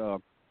break.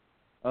 I'm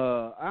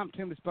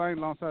Tim Disspain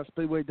alongside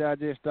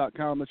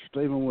SpeedwayDigest.com. Mr.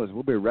 Stephen Woods.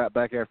 We'll be right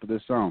back after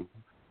this song.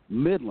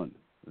 Midland,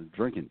 the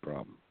drinking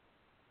problem.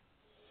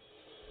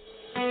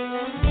 One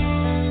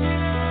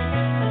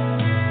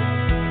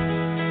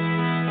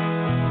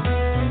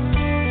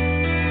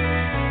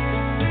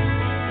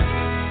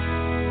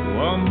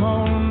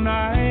more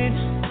night,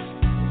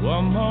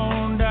 one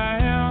more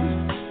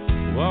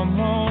down, one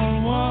more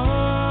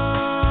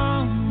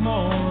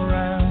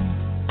round.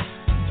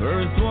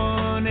 First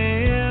one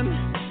in,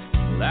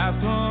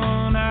 last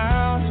one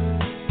out.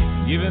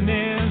 Giving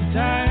this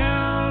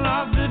town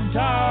lots to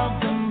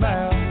talk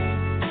about,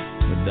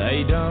 but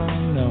they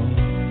don't know,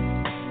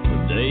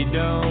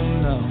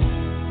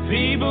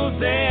 People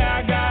say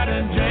I got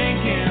a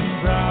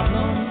drinking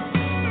problem.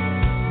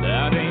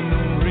 That ain't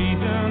no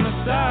reason to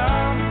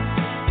stop.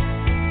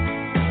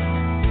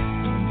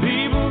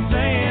 People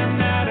saying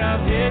that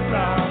I've hit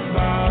rock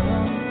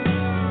bottom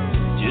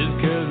just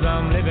 'cause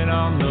I'm living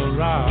on the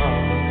rocks.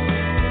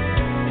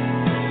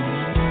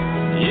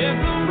 Yes,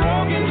 I'm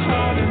broken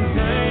hearted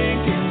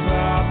drinking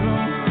problem.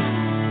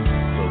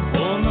 So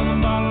pour another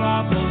bottle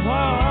off the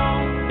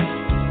wall.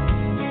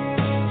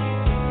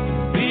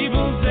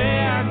 People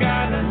say I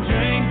got a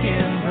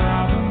drinking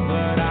problem,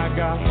 but I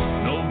got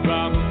no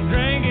problem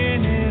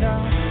drinking it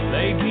all.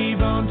 They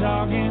keep on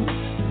talking,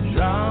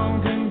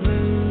 drawing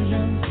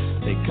conclusions.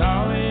 They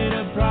call it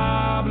a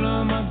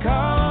problem, I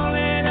call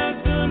it a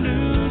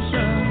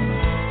solution.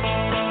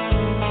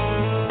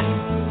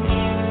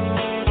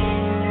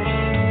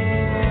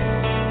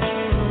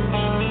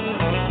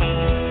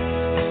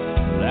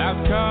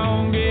 Life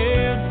call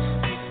gets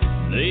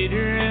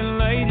later and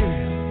later.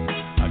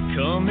 I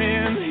come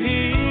in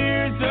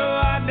here so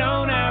I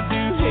don't have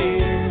to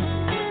hear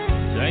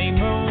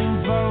same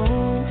old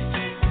folks,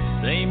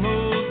 same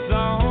old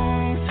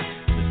songs,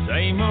 the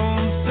same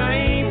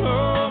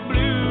old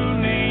blue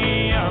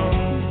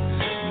neon,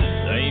 the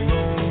same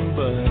old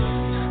bus.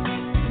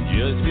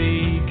 Just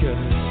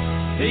because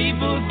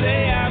people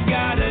say I've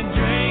got a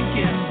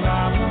drinking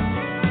problem,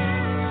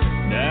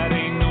 that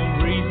ain't no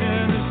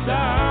reason to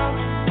stop.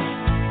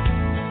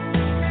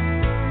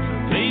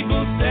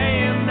 People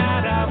saying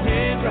that I've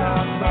hit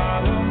rock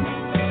bottom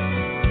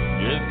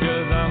just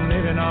 'cause I'm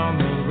living on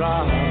the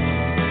rock.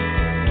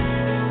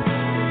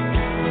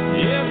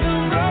 Yes,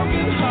 I'm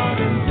broken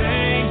hearted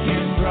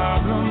thinking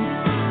problem.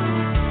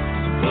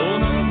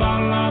 Pulling a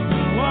bottle off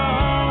the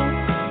wall.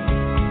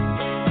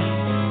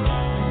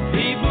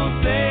 People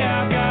say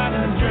I got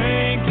a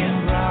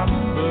drinking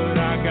problem, but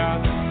I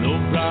got no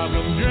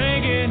problem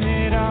drinking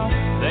it all.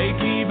 They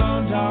keep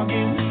on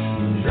talking,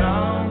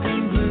 drawing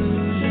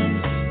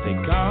conclusions. They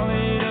call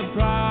it a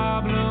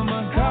problem,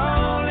 I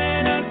call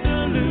it a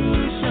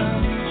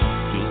solution.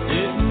 Just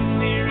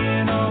sitting here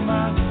in all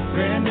my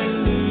grand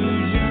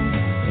illusions.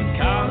 They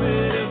call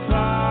it a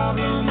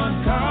problem,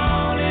 I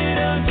call it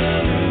a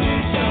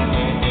solution.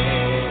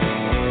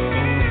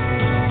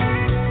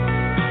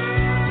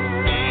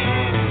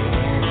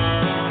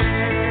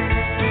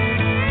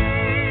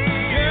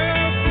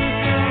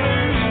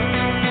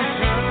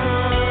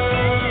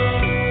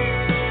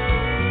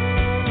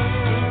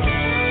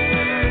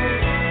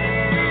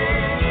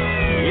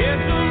 Yes,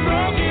 I'm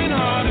broken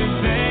hearted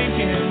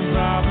thinking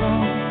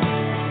problem.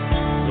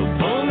 So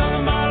pull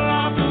another bottle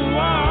off the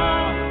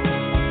wall.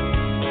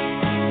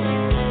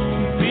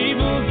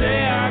 People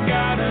say I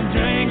got a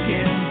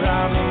drinking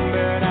problem,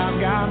 but I've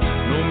got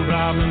no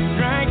problem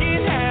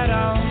drinking at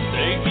all.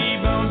 They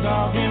keep on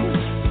talking,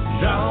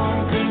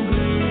 drawing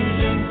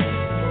conclusions.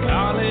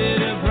 Call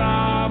it a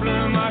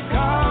problem, I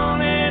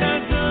call it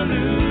a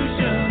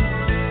solution.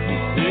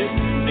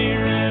 Sitting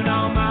here in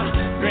all my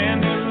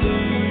grand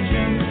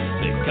illusions.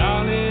 They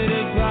call it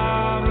a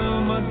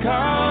problem, I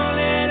call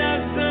it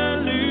a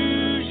solution.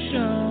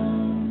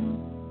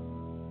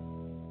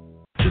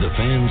 To the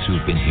fans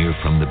who've been here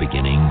from the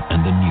beginning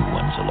and the new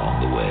ones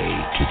along the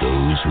way, to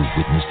those who've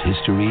witnessed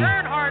history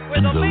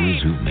and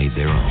those who've made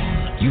their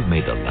own, you've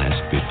made the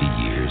last 50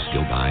 years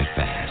go by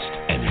fast,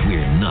 and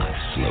we're not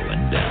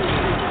slowing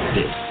down.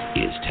 This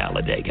is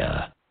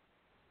Talladega.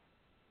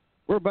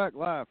 We're back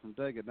live from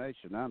Dega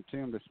Nation. I'm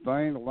Tim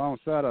Disspain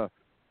alongside of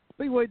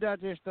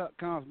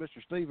SpeedwayDigest.com's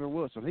Mr. Stephen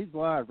Wilson. He's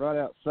live right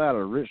outside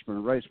of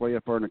Richmond Raceway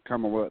up there in the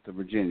Commonwealth of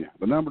Virginia.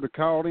 The number to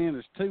call in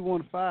is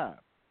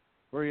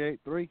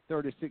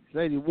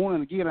 215-383-3681.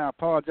 And again, I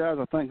apologize.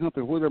 I think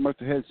Humphrey Wheeler must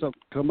have had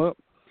something come up.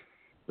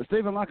 But,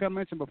 Stephen, like I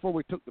mentioned before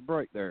we took the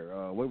break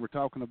there, we were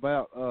talking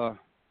about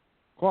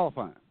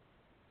qualifying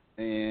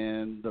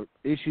and the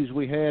issues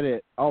we had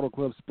at Auto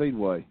Club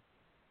Speedway.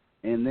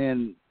 And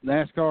then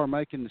NASCAR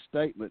making the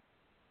statement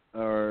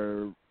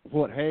or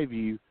what have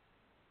you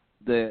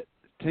that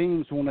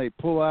teams, when they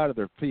pull out of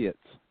their pits,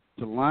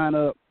 to line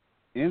up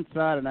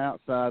inside and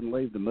outside and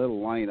leave the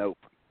middle lane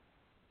open.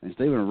 And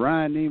Stephen,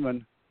 Ryan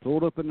Neiman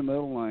pulled up in the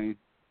middle lane,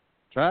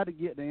 tried to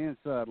get the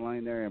inside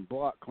lane there and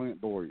block Clint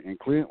Boyer. And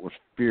Clint was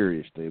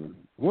furious, Stephen.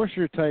 What's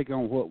your take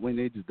on what we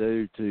need to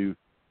do to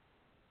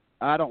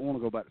 – I don't want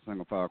to go back to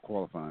single file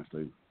qualifying,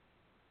 Stephen.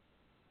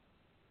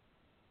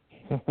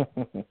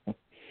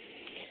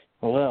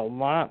 Well,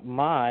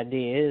 my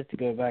idea is to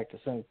go back to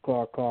single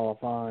car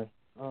qualifying.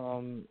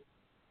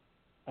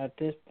 At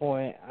this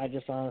point, I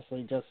just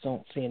honestly just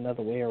don't see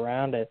another way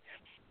around it.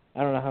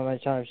 I don't know how many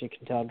times you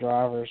can tell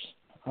drivers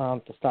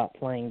to stop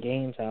playing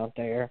games out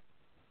there,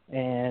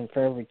 and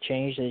for every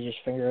change they just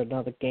figure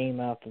another game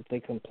out that they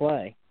can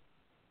play.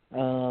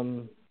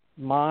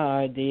 My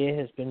idea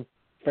has been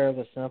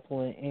fairly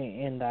simple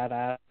in that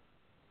I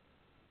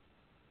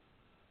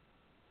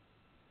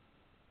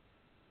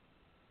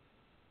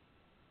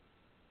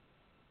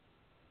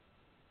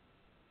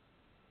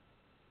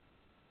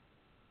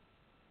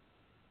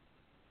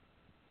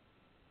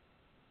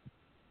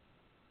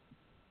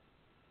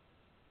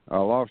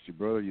lost you,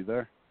 brother. You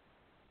there?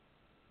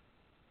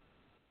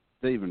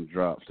 Stephen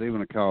dropped. Stephen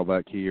will call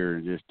back here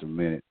in just a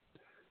minute.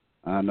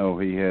 I know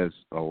he has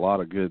a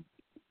lot of good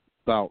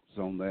thoughts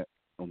on that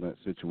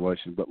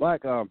situation. But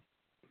like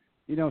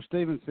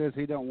Stephen says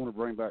he don't want to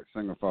bring back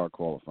single file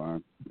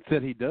qualifying.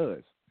 Said he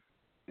does.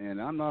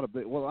 And I'm not a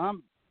big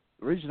the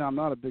reason I'm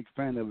not a big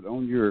fan of it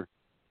on your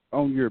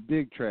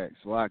big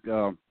tracks, like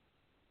my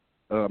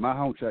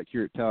home track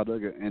here at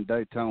Talladega and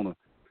Daytona.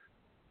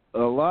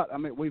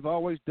 We've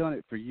always done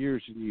it for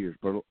years and years,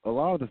 but a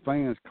lot of the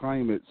fans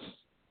claim it's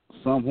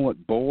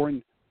somewhat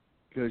boring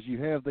because you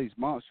have these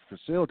monster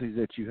facilities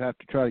that you have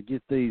to try to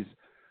get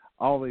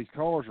all these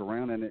cars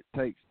around, and it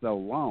takes so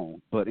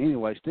long. But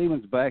anyway,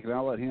 Steven's back, and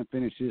I'll let him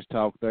finish his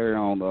talk there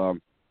on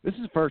this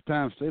is the first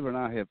time Steven and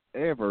I have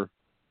ever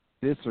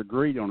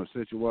disagreed on a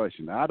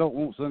situation. I don't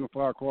want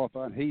single-file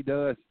qualifying. He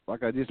does.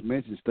 Like I just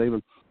mentioned,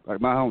 Steven,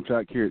 like my home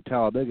track here at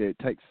Talladega, it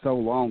takes so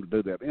long to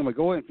do that. Anyway,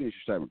 go ahead and finish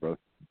your statement, brother.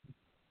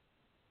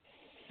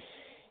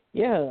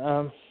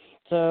 Yeah,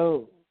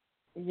 so,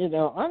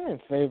 I'm in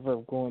favor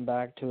of going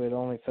back to it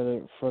only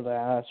for the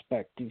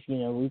aspect of,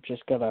 we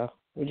just gotta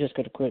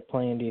quit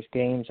playing these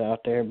games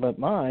out there. But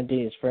my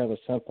idea is fairly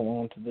simple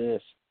onto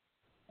this.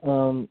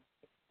 We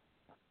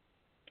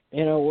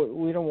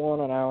don't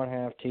want an hour and a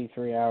half,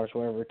 2-3 hours,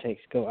 whatever it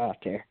takes to go out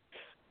there.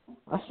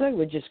 I say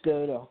we just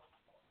go to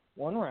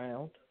one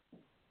round,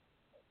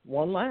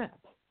 one lap,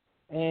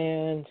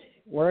 and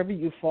wherever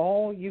you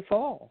fall, you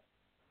fall.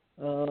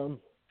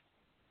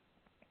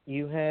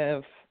 You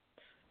have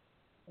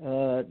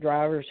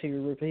drivers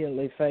who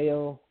repeatedly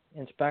fail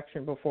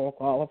inspection before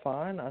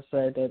qualifying. I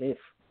say that if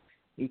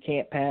you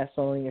can't pass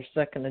on your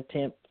second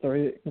attempt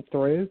through,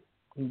 you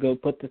go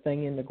put the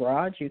thing in the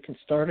garage, you can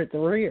start at the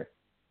rear.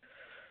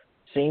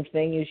 Same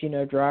thing as,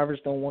 drivers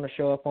don't want to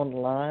show up on the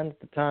line at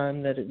the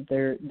time that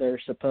they're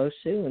supposed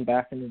to. And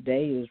back in the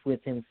day, it was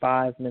within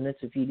 5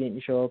 minutes if you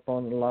didn't show up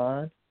on the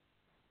line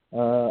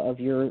of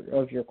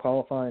your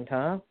qualifying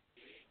time,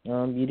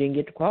 you didn't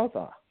get to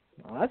qualify.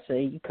 I'd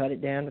say you cut it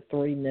down to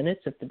 3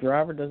 minutes. If the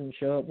driver doesn't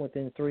show up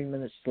within 3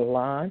 minutes to the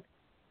line,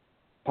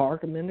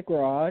 park them in the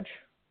garage,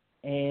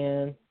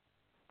 and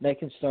they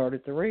can start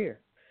at the rear.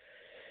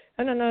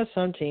 And I know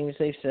some teams,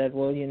 they've said,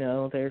 well,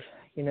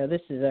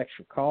 this is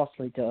extra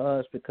costly to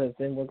us because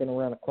then we're going to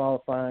run a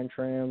qualifying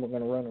trim, we're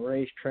going to run a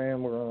race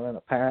trim, we're going to run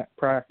a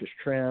practice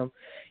trim.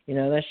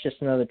 That's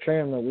just another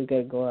trim that we got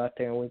to go out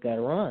there and we got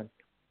to run.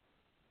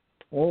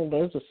 Well,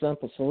 there's a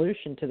simple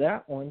solution to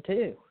that one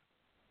too.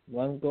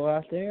 Let them go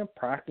out there,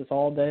 practice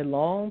all day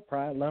long,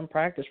 let them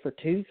practice for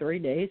 2-3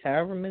 days,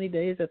 however many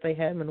days that they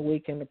have in a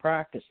weekend to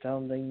practice. Tell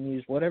them they can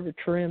use whatever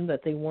trim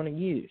that they want to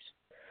use.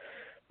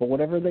 But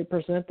whatever they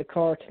present the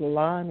car to the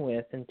line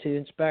with and to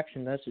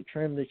inspection, that's the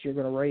trim that you're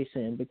going to race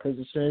in, because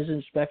as soon as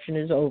inspection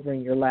is over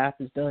and your lap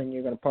is done,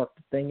 you're going to park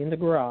the thing in the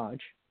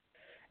garage,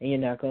 and you're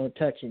not going to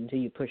touch it until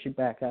you push it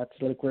back out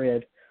to the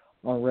grid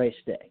on race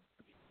day.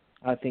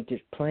 I think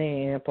there's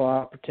plenty of ample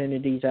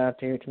opportunities out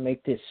there to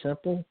make this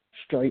simple,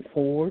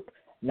 straightforward,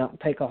 not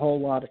take a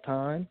whole lot of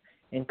time,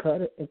 and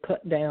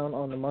cut down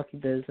on the monkey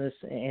business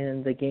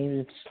and the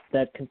games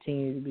that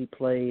continue to be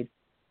played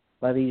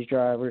by these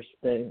drivers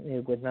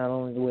with not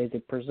only the way they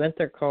present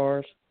their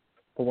cars,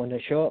 but when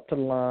they show up to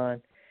the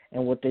line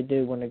and what they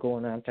do when they're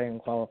going out there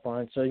and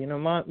qualifying. So,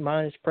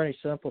 mine is pretty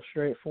simple,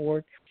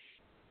 straightforward.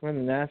 Whether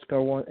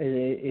NASCAR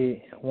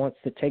wants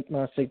to take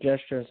my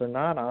suggestions or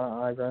not,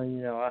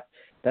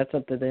 that's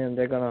up to them.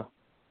 They're going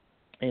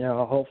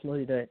to,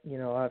 hopefully that,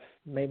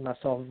 I've made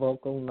myself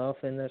vocal enough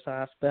in this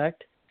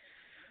aspect.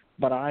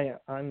 But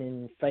I'm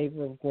in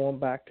favor of going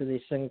back to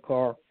these single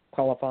car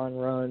qualifying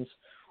runs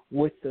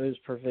with those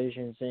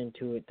provisions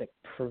into it that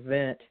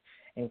prevent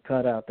and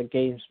cut out the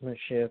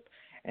gamesmanship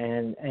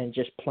and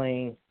just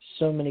playing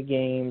so many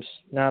games,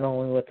 not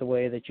only with the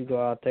way that you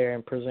go out there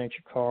and present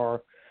your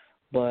car,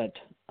 but,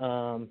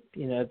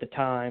 the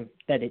time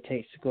that it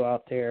takes to go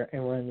out there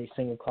and run these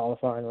single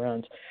qualifying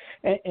runs.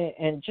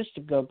 And just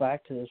to go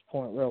back to this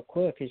point real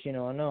quick is, I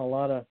know a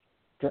lot of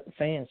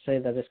fans say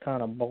that it's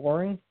kind of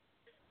boring,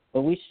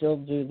 but we still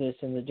do this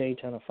in the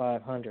Daytona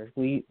 500.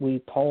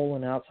 We pole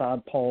and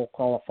outside pole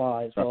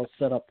qualify as well as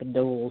set up the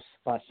duels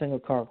by single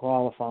car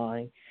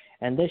qualifying.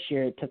 And this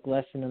year it took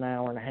less than an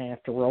hour and a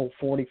half to roll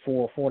 44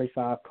 or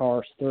 45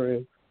 cars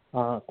through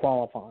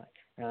qualifying.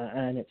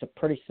 And it's a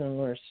pretty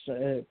similar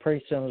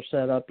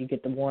setup. You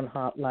get the one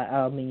hot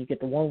lap. You get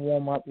the one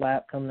warm up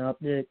lap coming to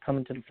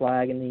the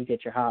flag, and then you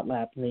get your hot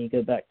lap, and then you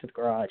go back to the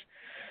garage.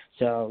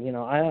 So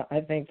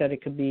I think that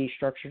it could be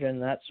structured in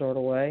that sort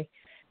of way.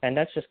 And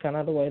that's just kind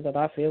of the way that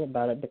I feel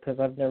about it, because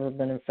I've never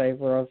been in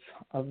favor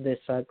of this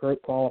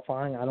group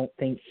qualifying. I don't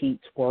think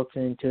heats works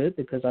into it,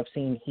 because I've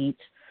seen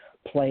heats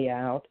play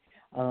out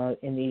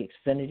in the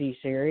Xfinity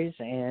Series.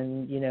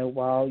 And,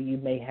 while you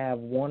may have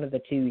one of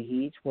the two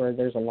heats where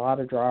there's a lot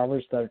of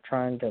drivers that are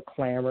trying to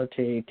clamor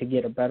to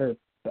get a better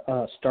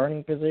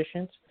starting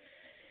positions,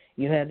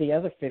 you have the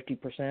other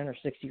 50% or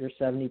 60 or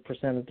 70%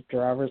 of the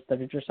drivers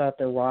that are just out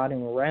there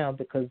riding around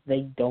because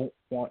they don't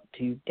want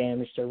to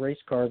damage their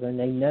race cars, and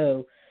they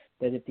know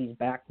that if these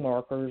back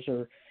markers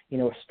or,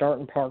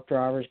 starting park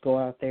drivers go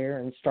out there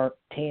and start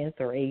 10th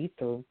or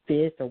 8th or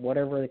 5th or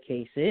whatever the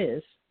case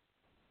is,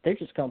 they're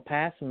just going to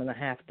pass them in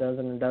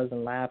a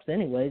dozen laps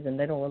anyways, and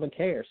they don't really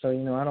care. So,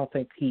 I don't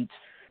think heats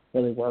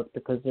really work,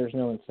 because there's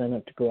no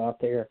incentive to go out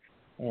there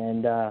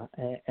and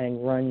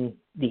run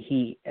the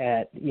heat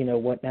at,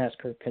 what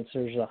NASCAR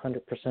considers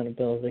 100%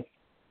 ability.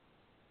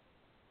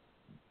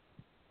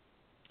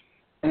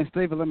 And,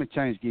 Stephen, let me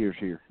change gears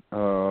here.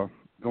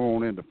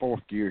 Going into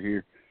fourth gear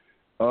here.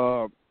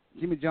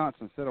 Jimmy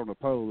Johnson sat on the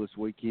pole this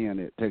weekend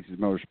at Texas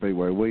Motor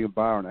Speedway. William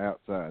Byron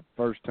outside.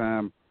 First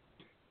time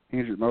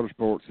Hendrick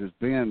Motorsports has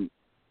been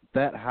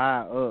that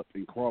high up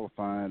in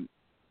qualifying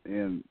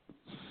in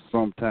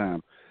some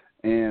time.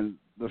 And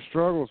the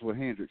struggles with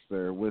Hendricks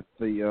there with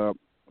the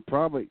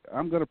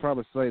I'm going to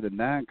probably say the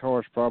 9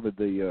 cars probably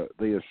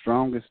the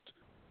strongest,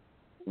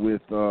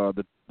 with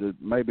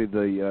maybe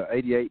the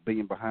 88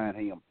 being behind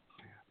him.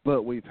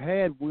 But we've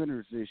had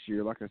winners this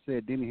year. Like I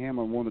said, Denny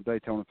Hamlin won the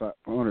Daytona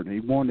 500. He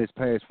won this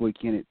past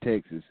weekend at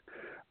Texas.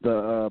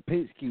 The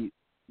Penske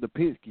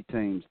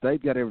teams,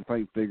 they've got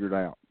everything figured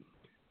out.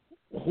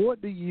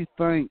 What do you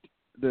think?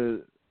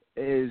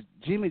 As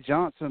Jimmy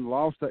Johnson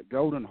lost that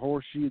golden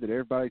horseshoe that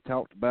everybody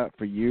talked about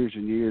for years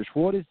and years,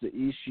 what is the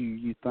issue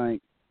you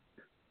think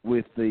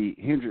with the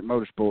Hendrick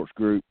Motorsports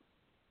Group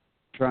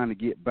trying to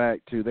get back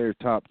to their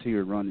top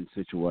tier running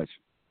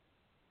situation?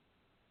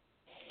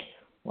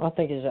 Well, I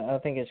think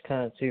it's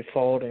kind of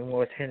twofold. And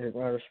with Hendrick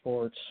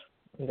Motorsports,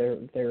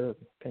 their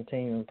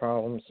continuing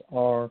problems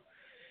are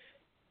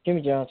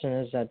Jimmy Johnson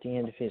is at the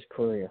end of his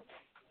career.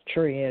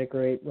 Sure, he had a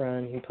great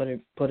run. He put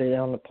it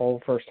on the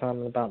pole first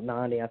time in about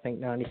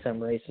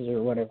 90-some races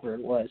or whatever it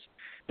was.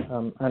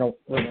 I don't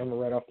remember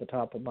right off the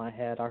top of my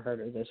head. I heard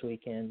it this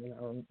weekend.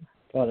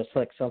 Thought it's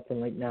like something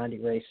like 90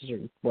 races or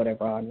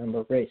whatever odd number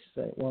of races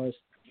that it was.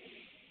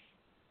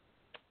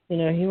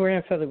 He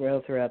ran fairly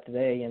well throughout the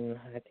day, and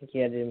I think he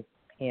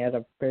had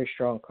a very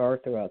strong car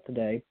throughout the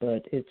day.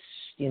 But it's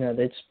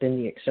been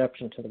the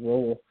exception to the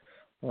rule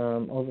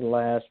over the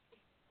last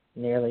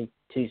nearly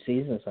 2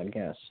 seasons, I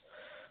guess.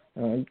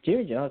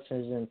 Jimmy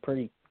Johnson is in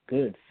pretty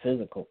good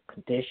physical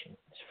condition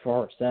as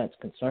far as that's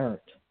concerned.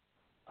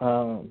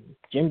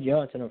 Jim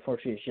Johnson,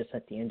 unfortunately, is just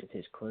at the end of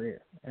his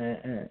career,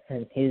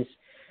 and his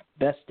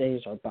best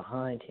days are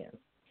behind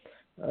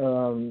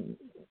him.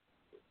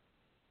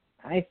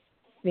 I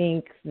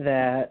think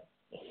that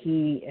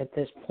he, at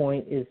this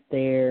point, is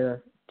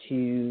there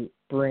to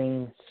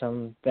bring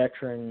some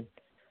veteran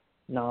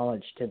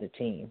knowledge to the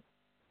team,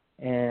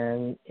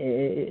 and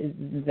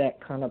that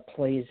kind of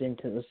plays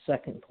into the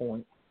second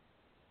point.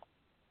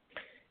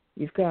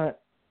 You've got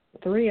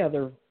 3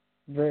 other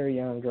very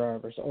young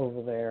drivers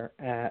over there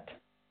at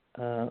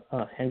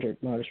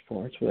Hendrick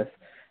Motorsports with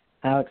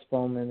Alex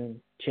Bowman and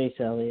Chase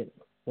Elliott,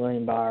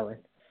 William Byron.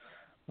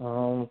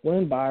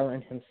 William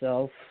Byron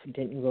himself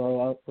didn't grow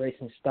up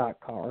racing stock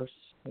cars.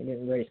 He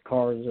didn't race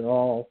cars at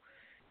all.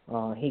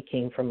 He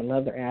came from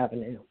another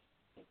avenue.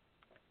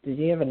 Does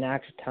he have a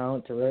natural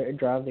talent to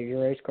drive the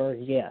race cars?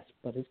 Yes,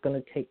 but it's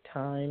going to take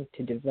time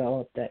to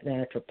develop that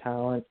natural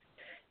talent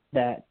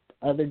that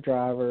other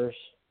drivers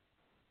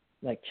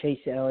like Chase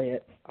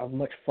Elliott are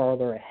much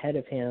farther ahead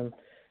of him,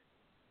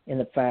 in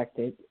the fact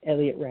that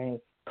Elliott ran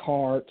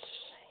karts,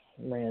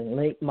 he ran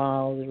late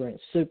models, he ran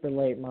super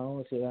late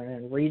models, he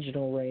ran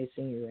regional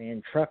racing, he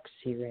ran trucks,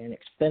 he ran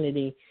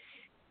Xfinity.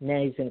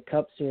 Now he's in the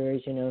Cup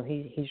Series.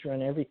 He's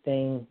run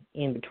everything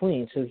in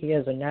between, so he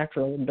has a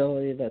natural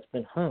ability that's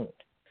been honed.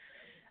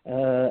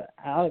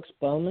 Alex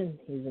Bowman,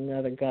 he's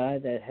another guy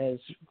that has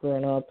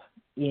grown up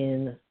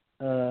in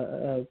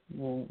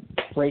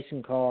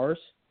racing cars.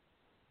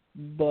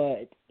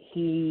 But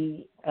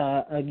he,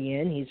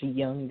 again, he's a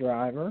young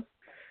driver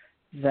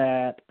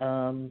that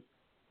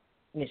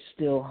is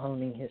still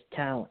honing his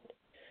talent.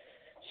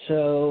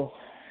 So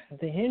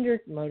the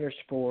Hendrick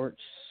Motorsports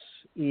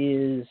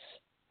is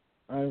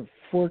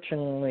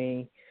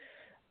unfortunately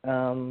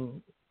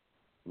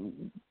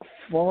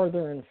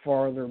farther and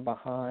farther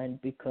behind,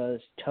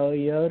 because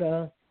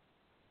Toyota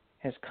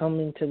has come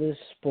into this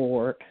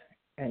sport,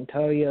 and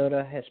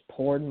Toyota has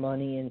poured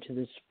money into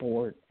the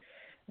sport.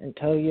 And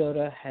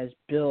Toyota has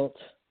built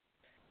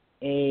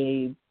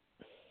an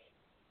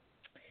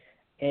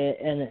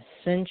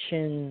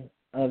ascension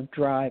of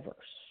drivers,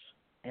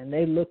 and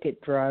they look at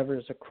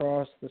drivers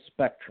across the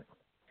spectrum.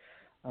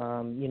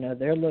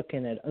 They're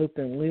looking at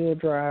open-wheel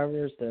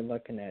drivers, they're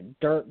looking at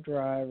dirt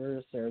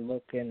drivers, they're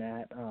looking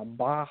at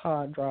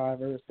Baja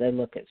drivers, they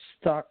look at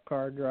stock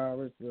car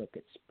drivers, they look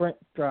at sprint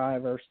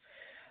drivers.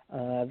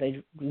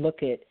 They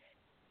look at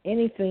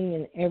anything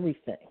and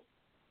everything,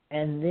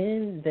 and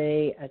then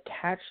they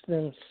attach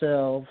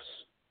themselves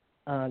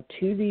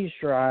to these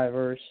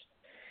drivers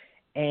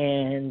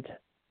and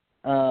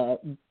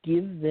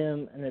give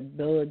them an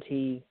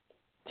ability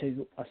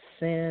to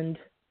ascend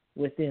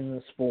within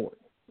the sport.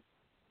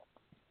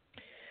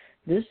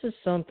 This is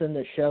something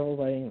that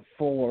Chevrolet and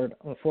Ford,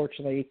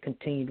 unfortunately,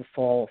 continue to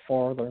fall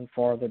farther and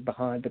farther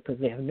behind because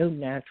they have no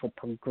natural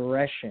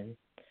progression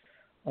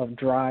of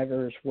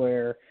drivers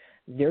where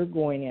they're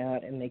going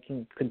out and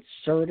making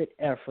concerted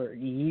effort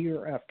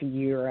year after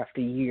year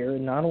after year,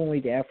 not only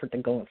the effort to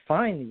go and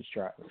find these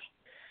drivers,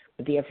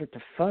 but the effort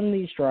to fund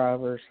these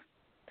drivers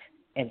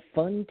and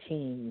fund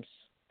teams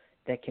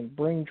that can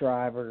bring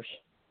drivers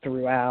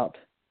throughout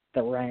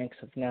the ranks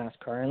of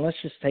NASCAR. And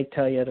let's just take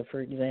Toyota, for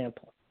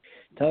example.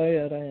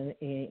 Toyota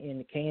in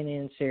the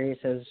K&N Series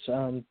has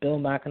Bill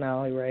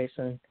McAnally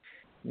racing.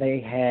 They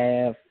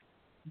have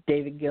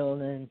David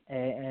Gilliland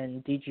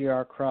and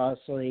DGR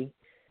Crossley.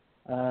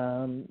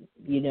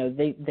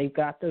 They've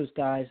got those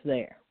guys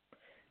there.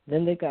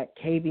 Then they've got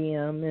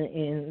KBM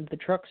in the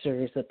Truck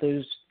Series that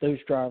those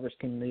drivers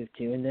can move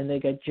to, and then they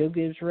got Joe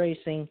Gibbs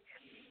Racing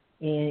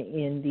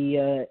in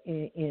the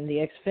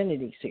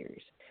Xfinity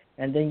Series,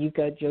 and then you've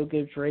got Joe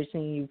Gibbs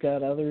Racing. You've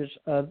got others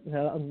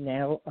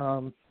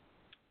now.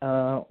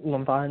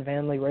 Levine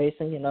Family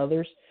Racing and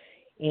others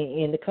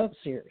in the Cup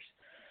Series.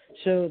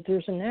 So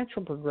there's a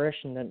natural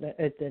progression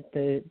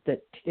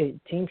that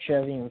Team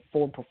Chevy and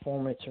Ford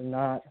Performance are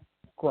not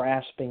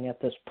grasping at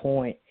this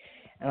point.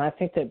 And I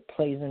think that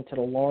plays into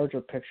the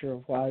larger picture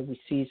of why we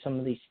see some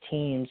of these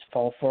teams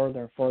fall further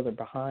and further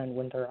behind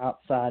when they're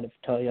outside of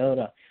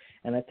Toyota.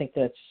 And I think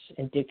that's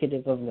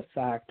indicative of the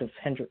fact of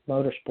Hendrick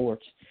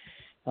Motorsports.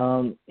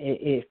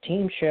 If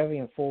Team Chevy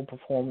and Ford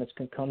Performance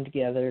can come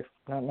together,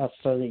 not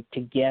necessarily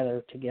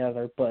together,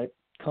 but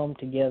come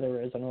together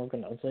as an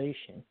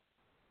organization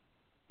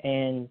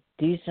and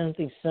do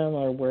something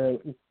similar where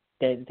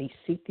they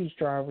seek these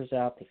drivers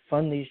out, they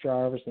fund these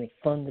drivers, and they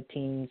fund the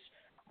teams,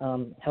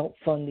 help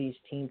fund these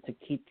teams to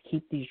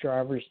keep these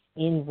drivers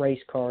in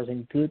race cars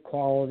and good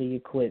quality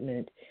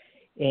equipment.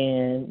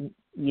 And,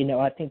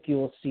 I think you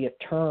will see a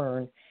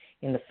turn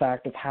in the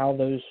fact of how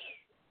those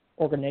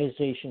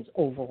organizations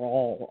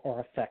overall are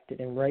affected.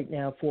 And right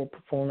now, Ford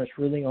Performance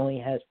really only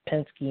has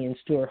Penske and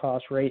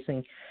Stewart-Haas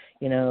Racing.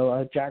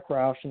 Jack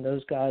Roush and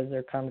those guys,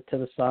 they're kind of to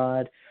the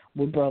side.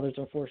 Wood Brothers,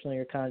 unfortunately,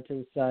 are kind of to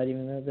the side,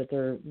 even though that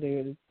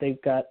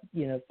they've got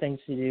things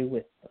to do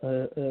with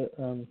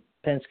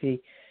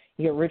Penske.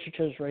 You got Richard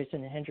Childress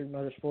Racing and Hendrick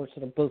Motorsports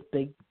that are both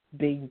big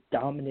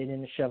dominant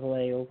in the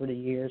Chevrolet over the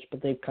years,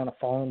 but they've kind of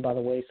fallen by the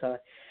wayside.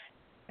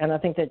 And I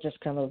think that just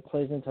kind of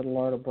plays into the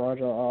larger,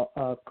 broader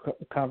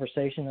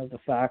conversation of the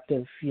fact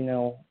of,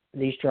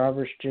 these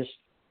drivers just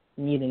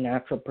need a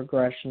natural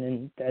progression,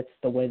 and that's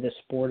the way the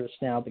sport is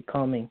now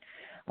becoming.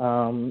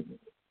 And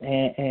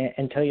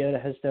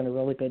Toyota has done a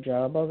really good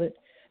job of it.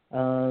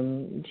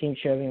 Team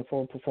Chevy and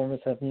Ford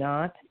Performance have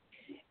not.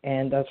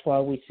 And that's why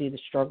we see the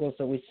struggles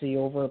that we see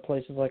over at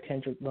places like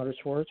Hendrick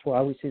Motorsports,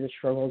 why we see the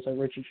struggles at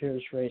Richard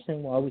Childress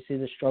Racing, why we see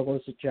the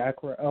struggles at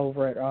Jack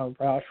over at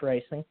Roush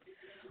Racing.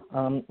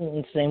 In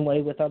the same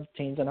way with other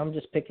teams, and I'm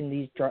just picking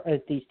these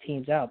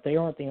teams out. They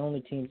aren't the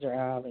only teams that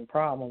are having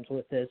problems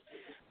with this,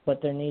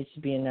 but there needs to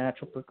be a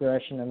natural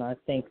progression, and I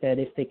think that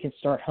if they can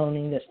start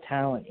honing this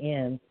talent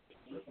in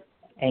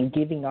and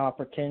giving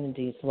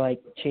opportunities like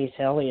Chase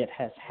Elliott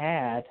has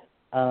had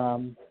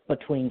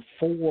between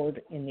Ford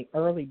in the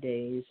early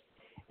days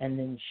and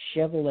then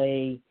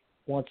Chevrolet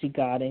once he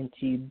got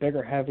into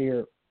bigger,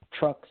 heavier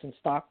trucks and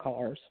stock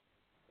cars,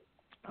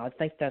 I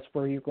think that's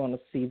where you're going to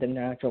see the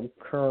natural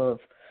curve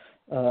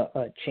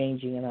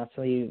changing, and I'll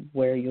tell you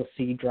where you'll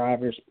see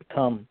drivers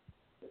become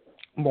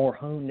more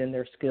honed in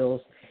their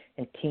skills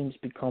and teams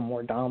become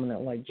more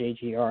dominant like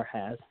JGR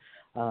has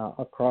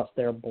across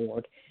their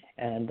board.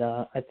 And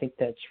I think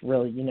that's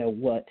really,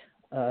 what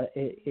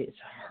it's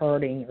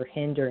hurting or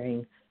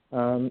hindering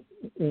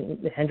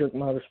Hendrick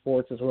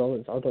Motorsports as well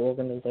as other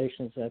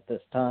organizations at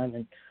this time.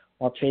 And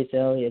while Chase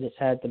Elliott has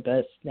had the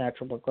best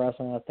natural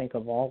progression, I think,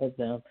 of all of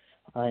them,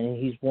 and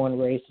he's won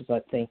races,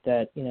 I think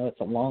that, it's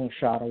a long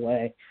shot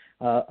away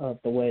of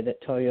the way that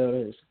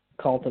Toyota is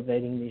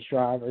cultivating these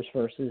drivers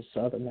versus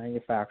other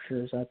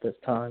manufacturers at this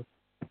time.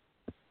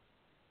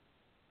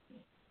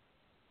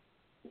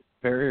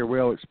 Very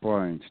well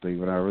explained,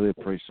 Stephen. I really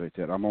appreciate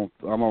that. I'm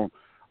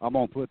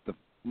gonna put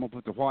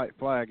the white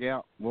flag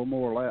out. One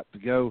more lap to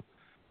go.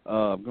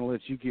 I'm gonna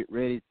let you get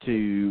ready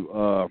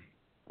to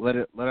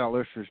let our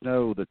listeners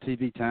know the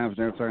TV times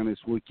and everything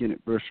this weekend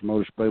at Bristol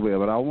Motor Speedway.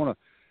 But I want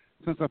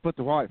to, since I put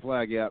the white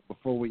flag out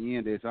before we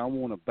end this, I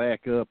want to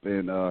back up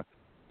and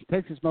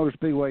Texas Motor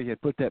Speedway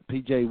had put that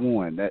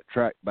PJ1, that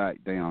track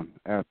back down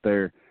out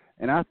there,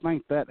 and I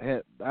think that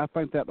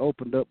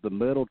opened up the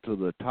middle to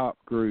the top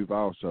groove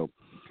also.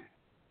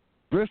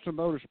 Bristol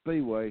Motor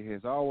Speedway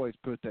has always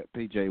put that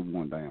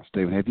PJ1 down.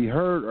 Stephen, have you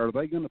heard, are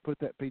they going to put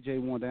that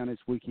PJ1 down this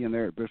weekend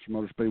there at Bristol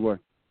Motor Speedway?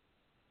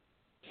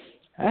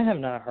 I have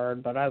not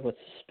heard, but I would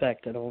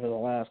suspect that over the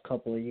last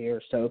couple of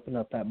years to open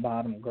up that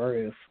bottom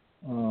groove,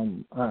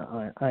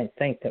 I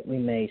think that we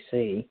may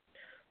see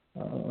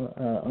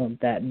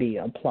that be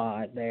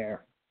applied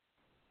there.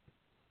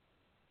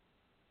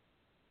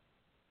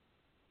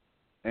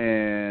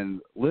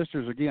 And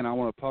listeners, again, I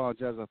want to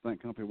apologize. I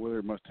think Company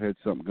Willard must have had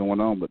something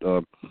going on. But,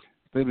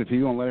 Stephen, if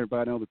you want to let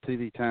everybody know the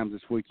TV times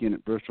this weekend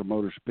at Bristol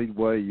Motor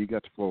Speedway, you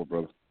got the floor,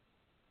 brother.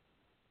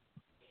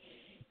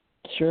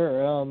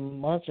 Sure.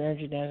 Monster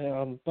Energy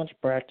NASCAR, a bunch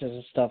of practice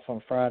and stuff on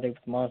Friday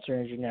with Monster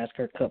Energy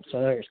NASCAR Cup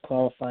Series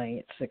qualifying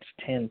at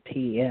 6:10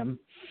 p.m.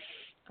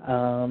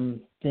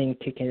 Then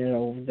kicking it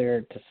over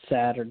there to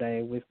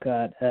Saturday, we've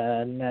got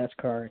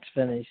NASCAR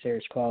Xfinity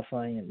Series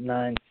qualifying at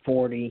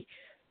 9:40.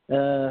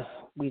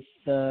 With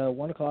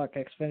 1 o'clock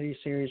Xfinity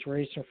Series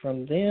racing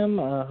from them,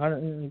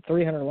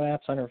 300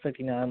 laps,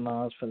 159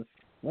 miles for the,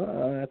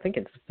 I think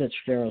it's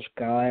Fitzgerald's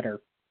Guide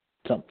or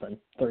something,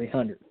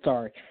 300.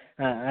 Sorry,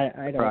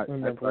 I don't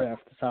remember right off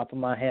the top of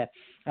my head.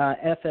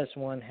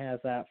 FS1 has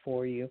that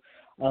for you.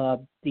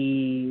 Now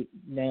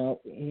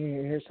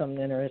here's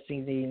something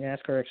interesting. The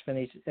NASCAR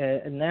Xfinity,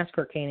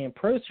 NASCAR Can-Am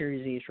Pro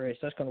Series East race,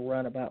 that's going to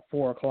run about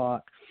 4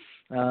 o'clock.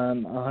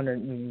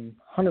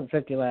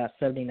 150 laps,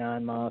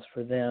 79 miles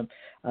for them.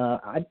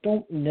 I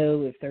don't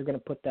know if they're going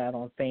to put that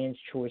on Fans'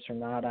 Choice or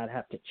not. I'd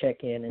have to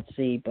check in and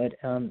see. But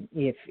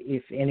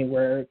if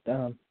anywhere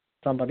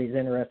somebody's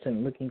interested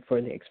in looking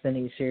for the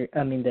Xfinity Series,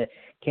 the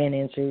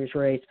Can-Am Series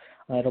race,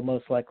 it'll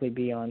most likely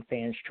be on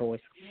Fans'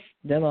 Choice.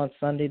 Then on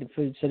Sunday, the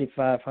Food City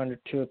 500,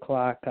 2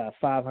 o'clock,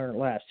 500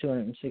 laps,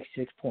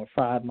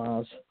 266.5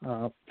 miles.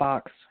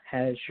 Fox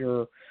has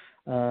your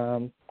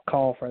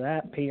call for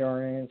that.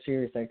 PRN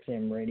Sirius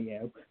XM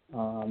Radio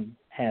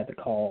had the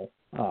call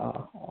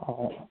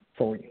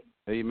for you.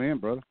 Amen,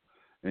 brother.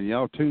 And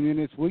y'all tune in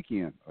this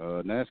weekend,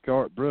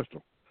 NASCAR at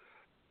Bristol.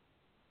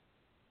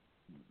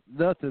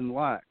 Nothing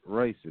like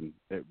racing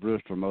at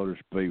Bristol Motor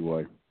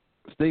Speedway.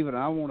 Stephen,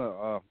 I want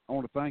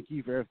to thank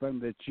you for everything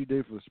that you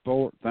do for the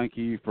sport. Thank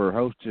you for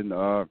hosting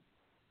my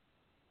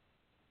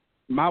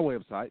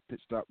website,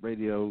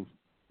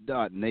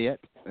 pitstopradio.net,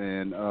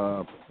 and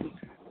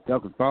y'all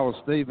can follow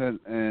Stephen,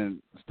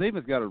 and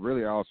Stephen's got a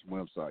really awesome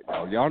website.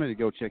 Y'all need to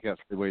go check out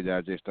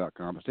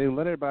SpeedwayDigest.com. But Stephen,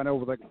 let everybody know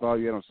where they can follow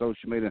you on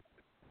social media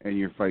and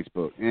your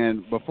Facebook.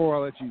 And before I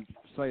let you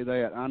say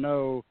that, I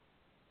know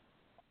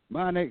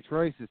my next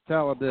race is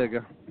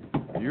Talladega.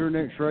 Your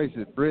next race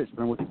is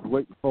Bridgman, which is the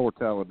week before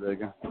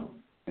Talladega.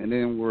 And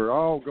then we're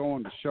all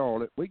going to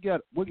Charlotte. We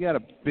got a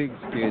big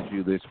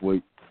schedule this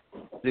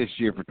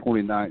year for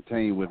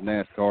 2019 with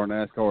NASCAR.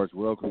 NASCAR has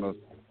welcomed us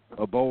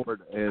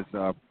aboard as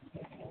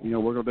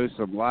we're going to do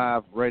some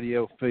live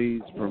radio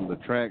feeds from the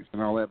tracks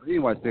and all that. But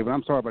anyway, Stephen,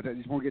 I'm sorry about that. I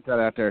just want to get that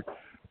out there.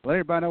 Let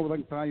everybody know where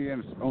they can find you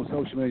on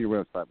social media, your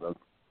website, brother.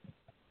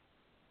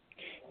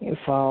 You can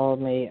follow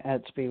me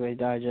at Speedway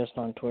Digest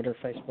on Twitter,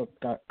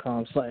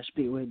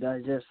 Facebook.com/Speedway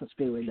Digest, and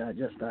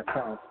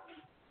SpeedwayDigest.com.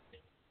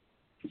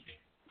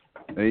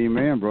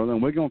 Amen, brother.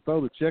 And we're going to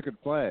throw the checkered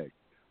flag.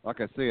 Like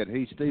I said,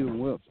 he's Stephen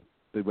Wilson,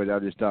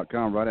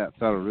 SpeedwayDigest.com, right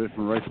outside of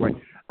Richmond Raceway.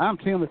 I'm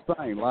Tim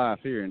Disspain, live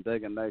here in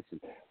Duggan Nation.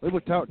 We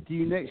will talk to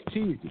you next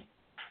Tuesday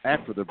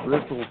after the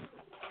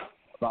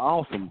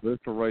awesome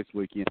Bristol race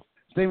weekend.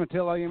 Stephen,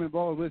 tell AM and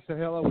Ball, we'll say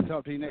hello. We'll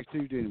talk to you next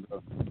Tuesday,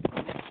 brother.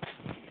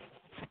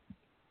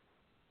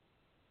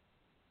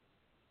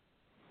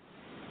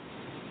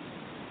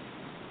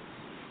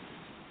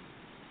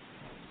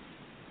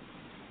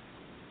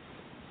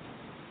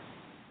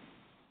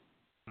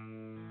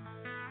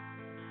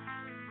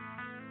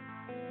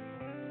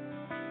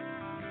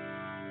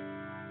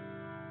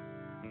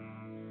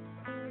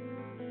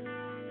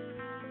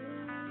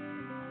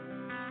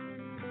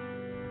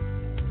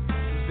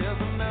 There's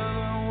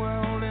another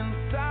world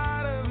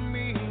inside of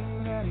me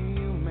that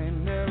you may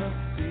never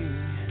see.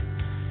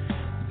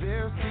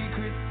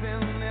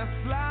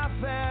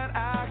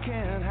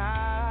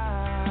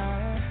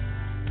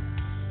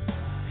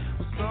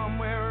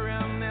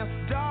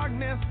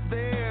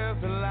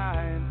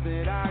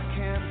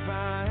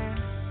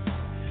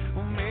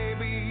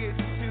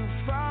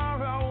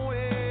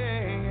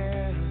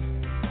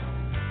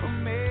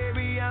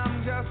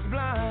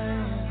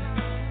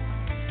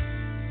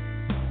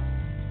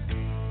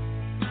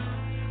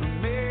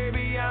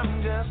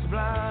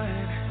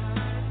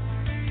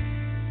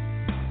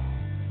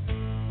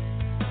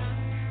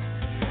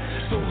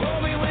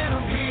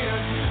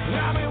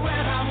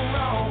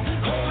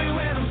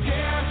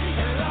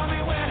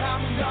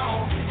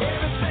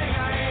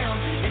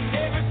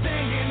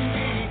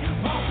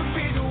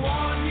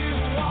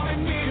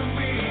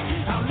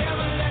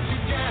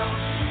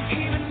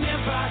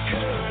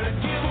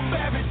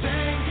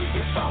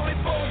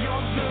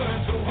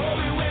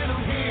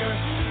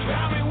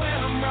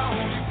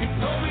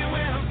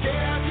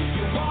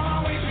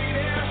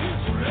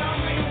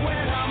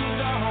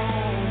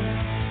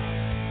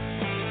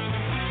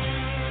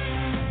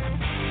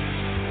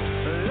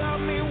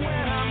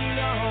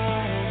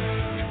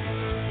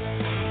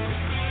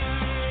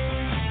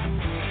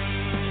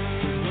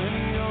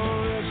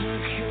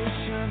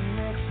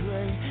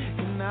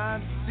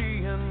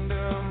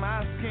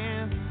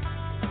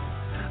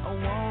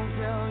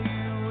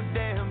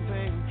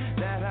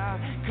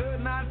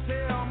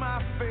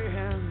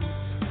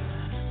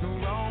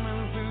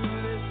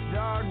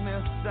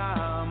 yes,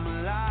 I'm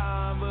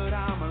alive, but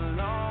I'm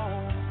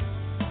alone.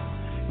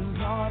 And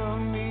part of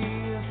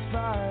me is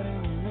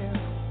fighting this,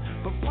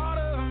 but part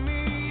of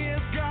me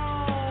is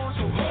gone.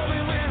 So hold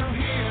me when I'm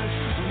here,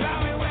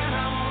 love me when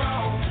I'm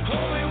wrong.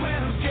 Hold me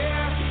when I'm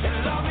scared,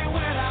 and love me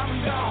when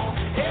I'm gone.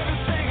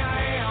 Everything I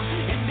am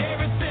and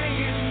everything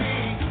in me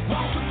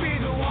wants to be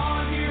the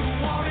one you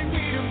wanted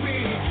me to be.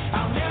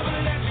 I'll never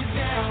let you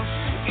down,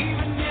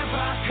 even if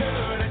I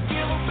could. I'd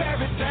give up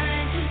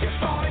everything if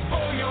only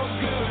for your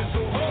good. So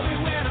hold me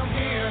when I'm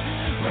here,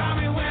 round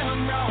me when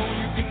I'm wrong.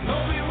 You can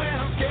hold me when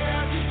I'm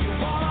scared, you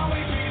won't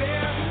always be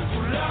there. So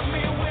love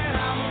me when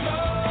I'm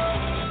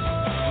alone.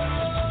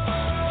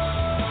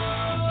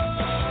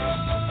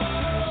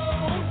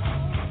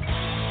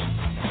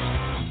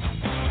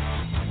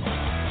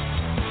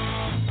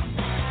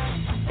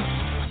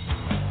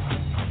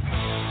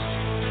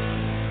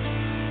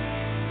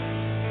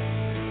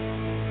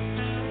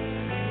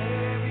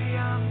 Maybe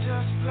I'm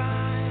just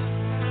blind.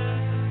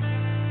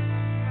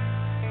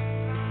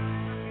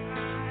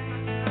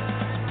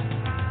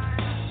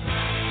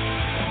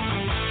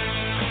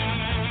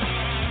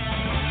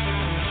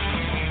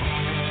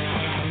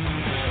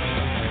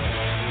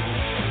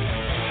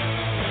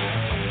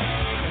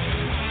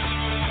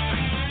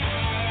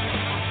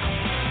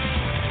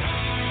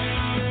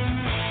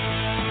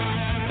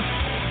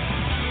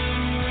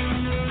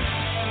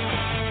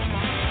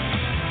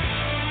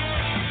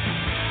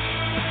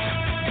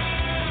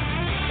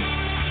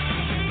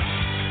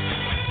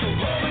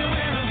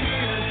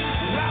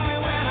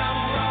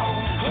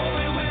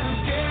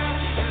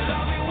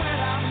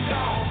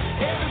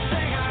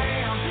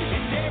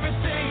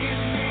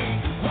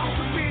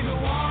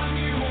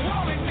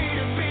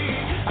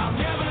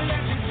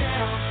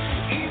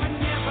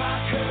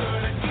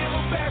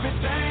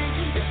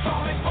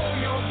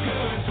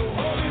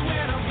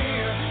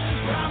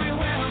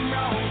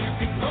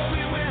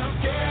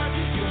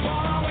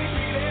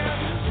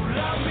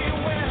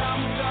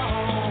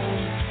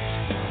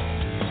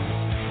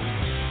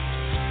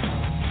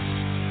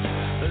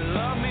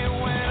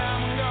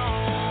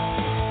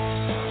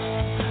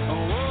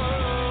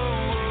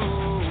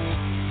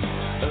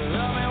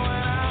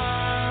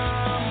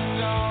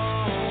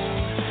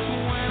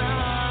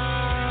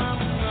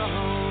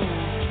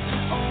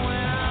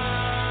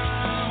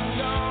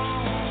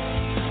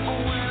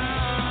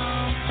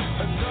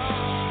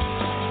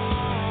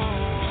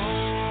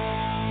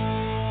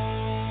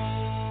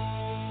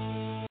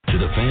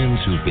 Fans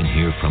who've been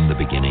here from the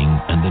beginning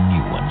and the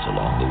new ones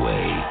along the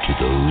way, to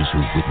those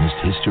who've witnessed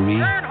history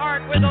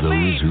and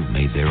those who've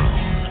made their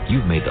own.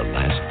 You've made the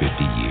last 50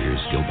 years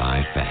go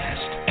by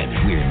fast,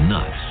 and we're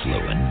not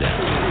slowing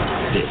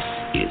down. This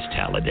is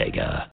Talladega.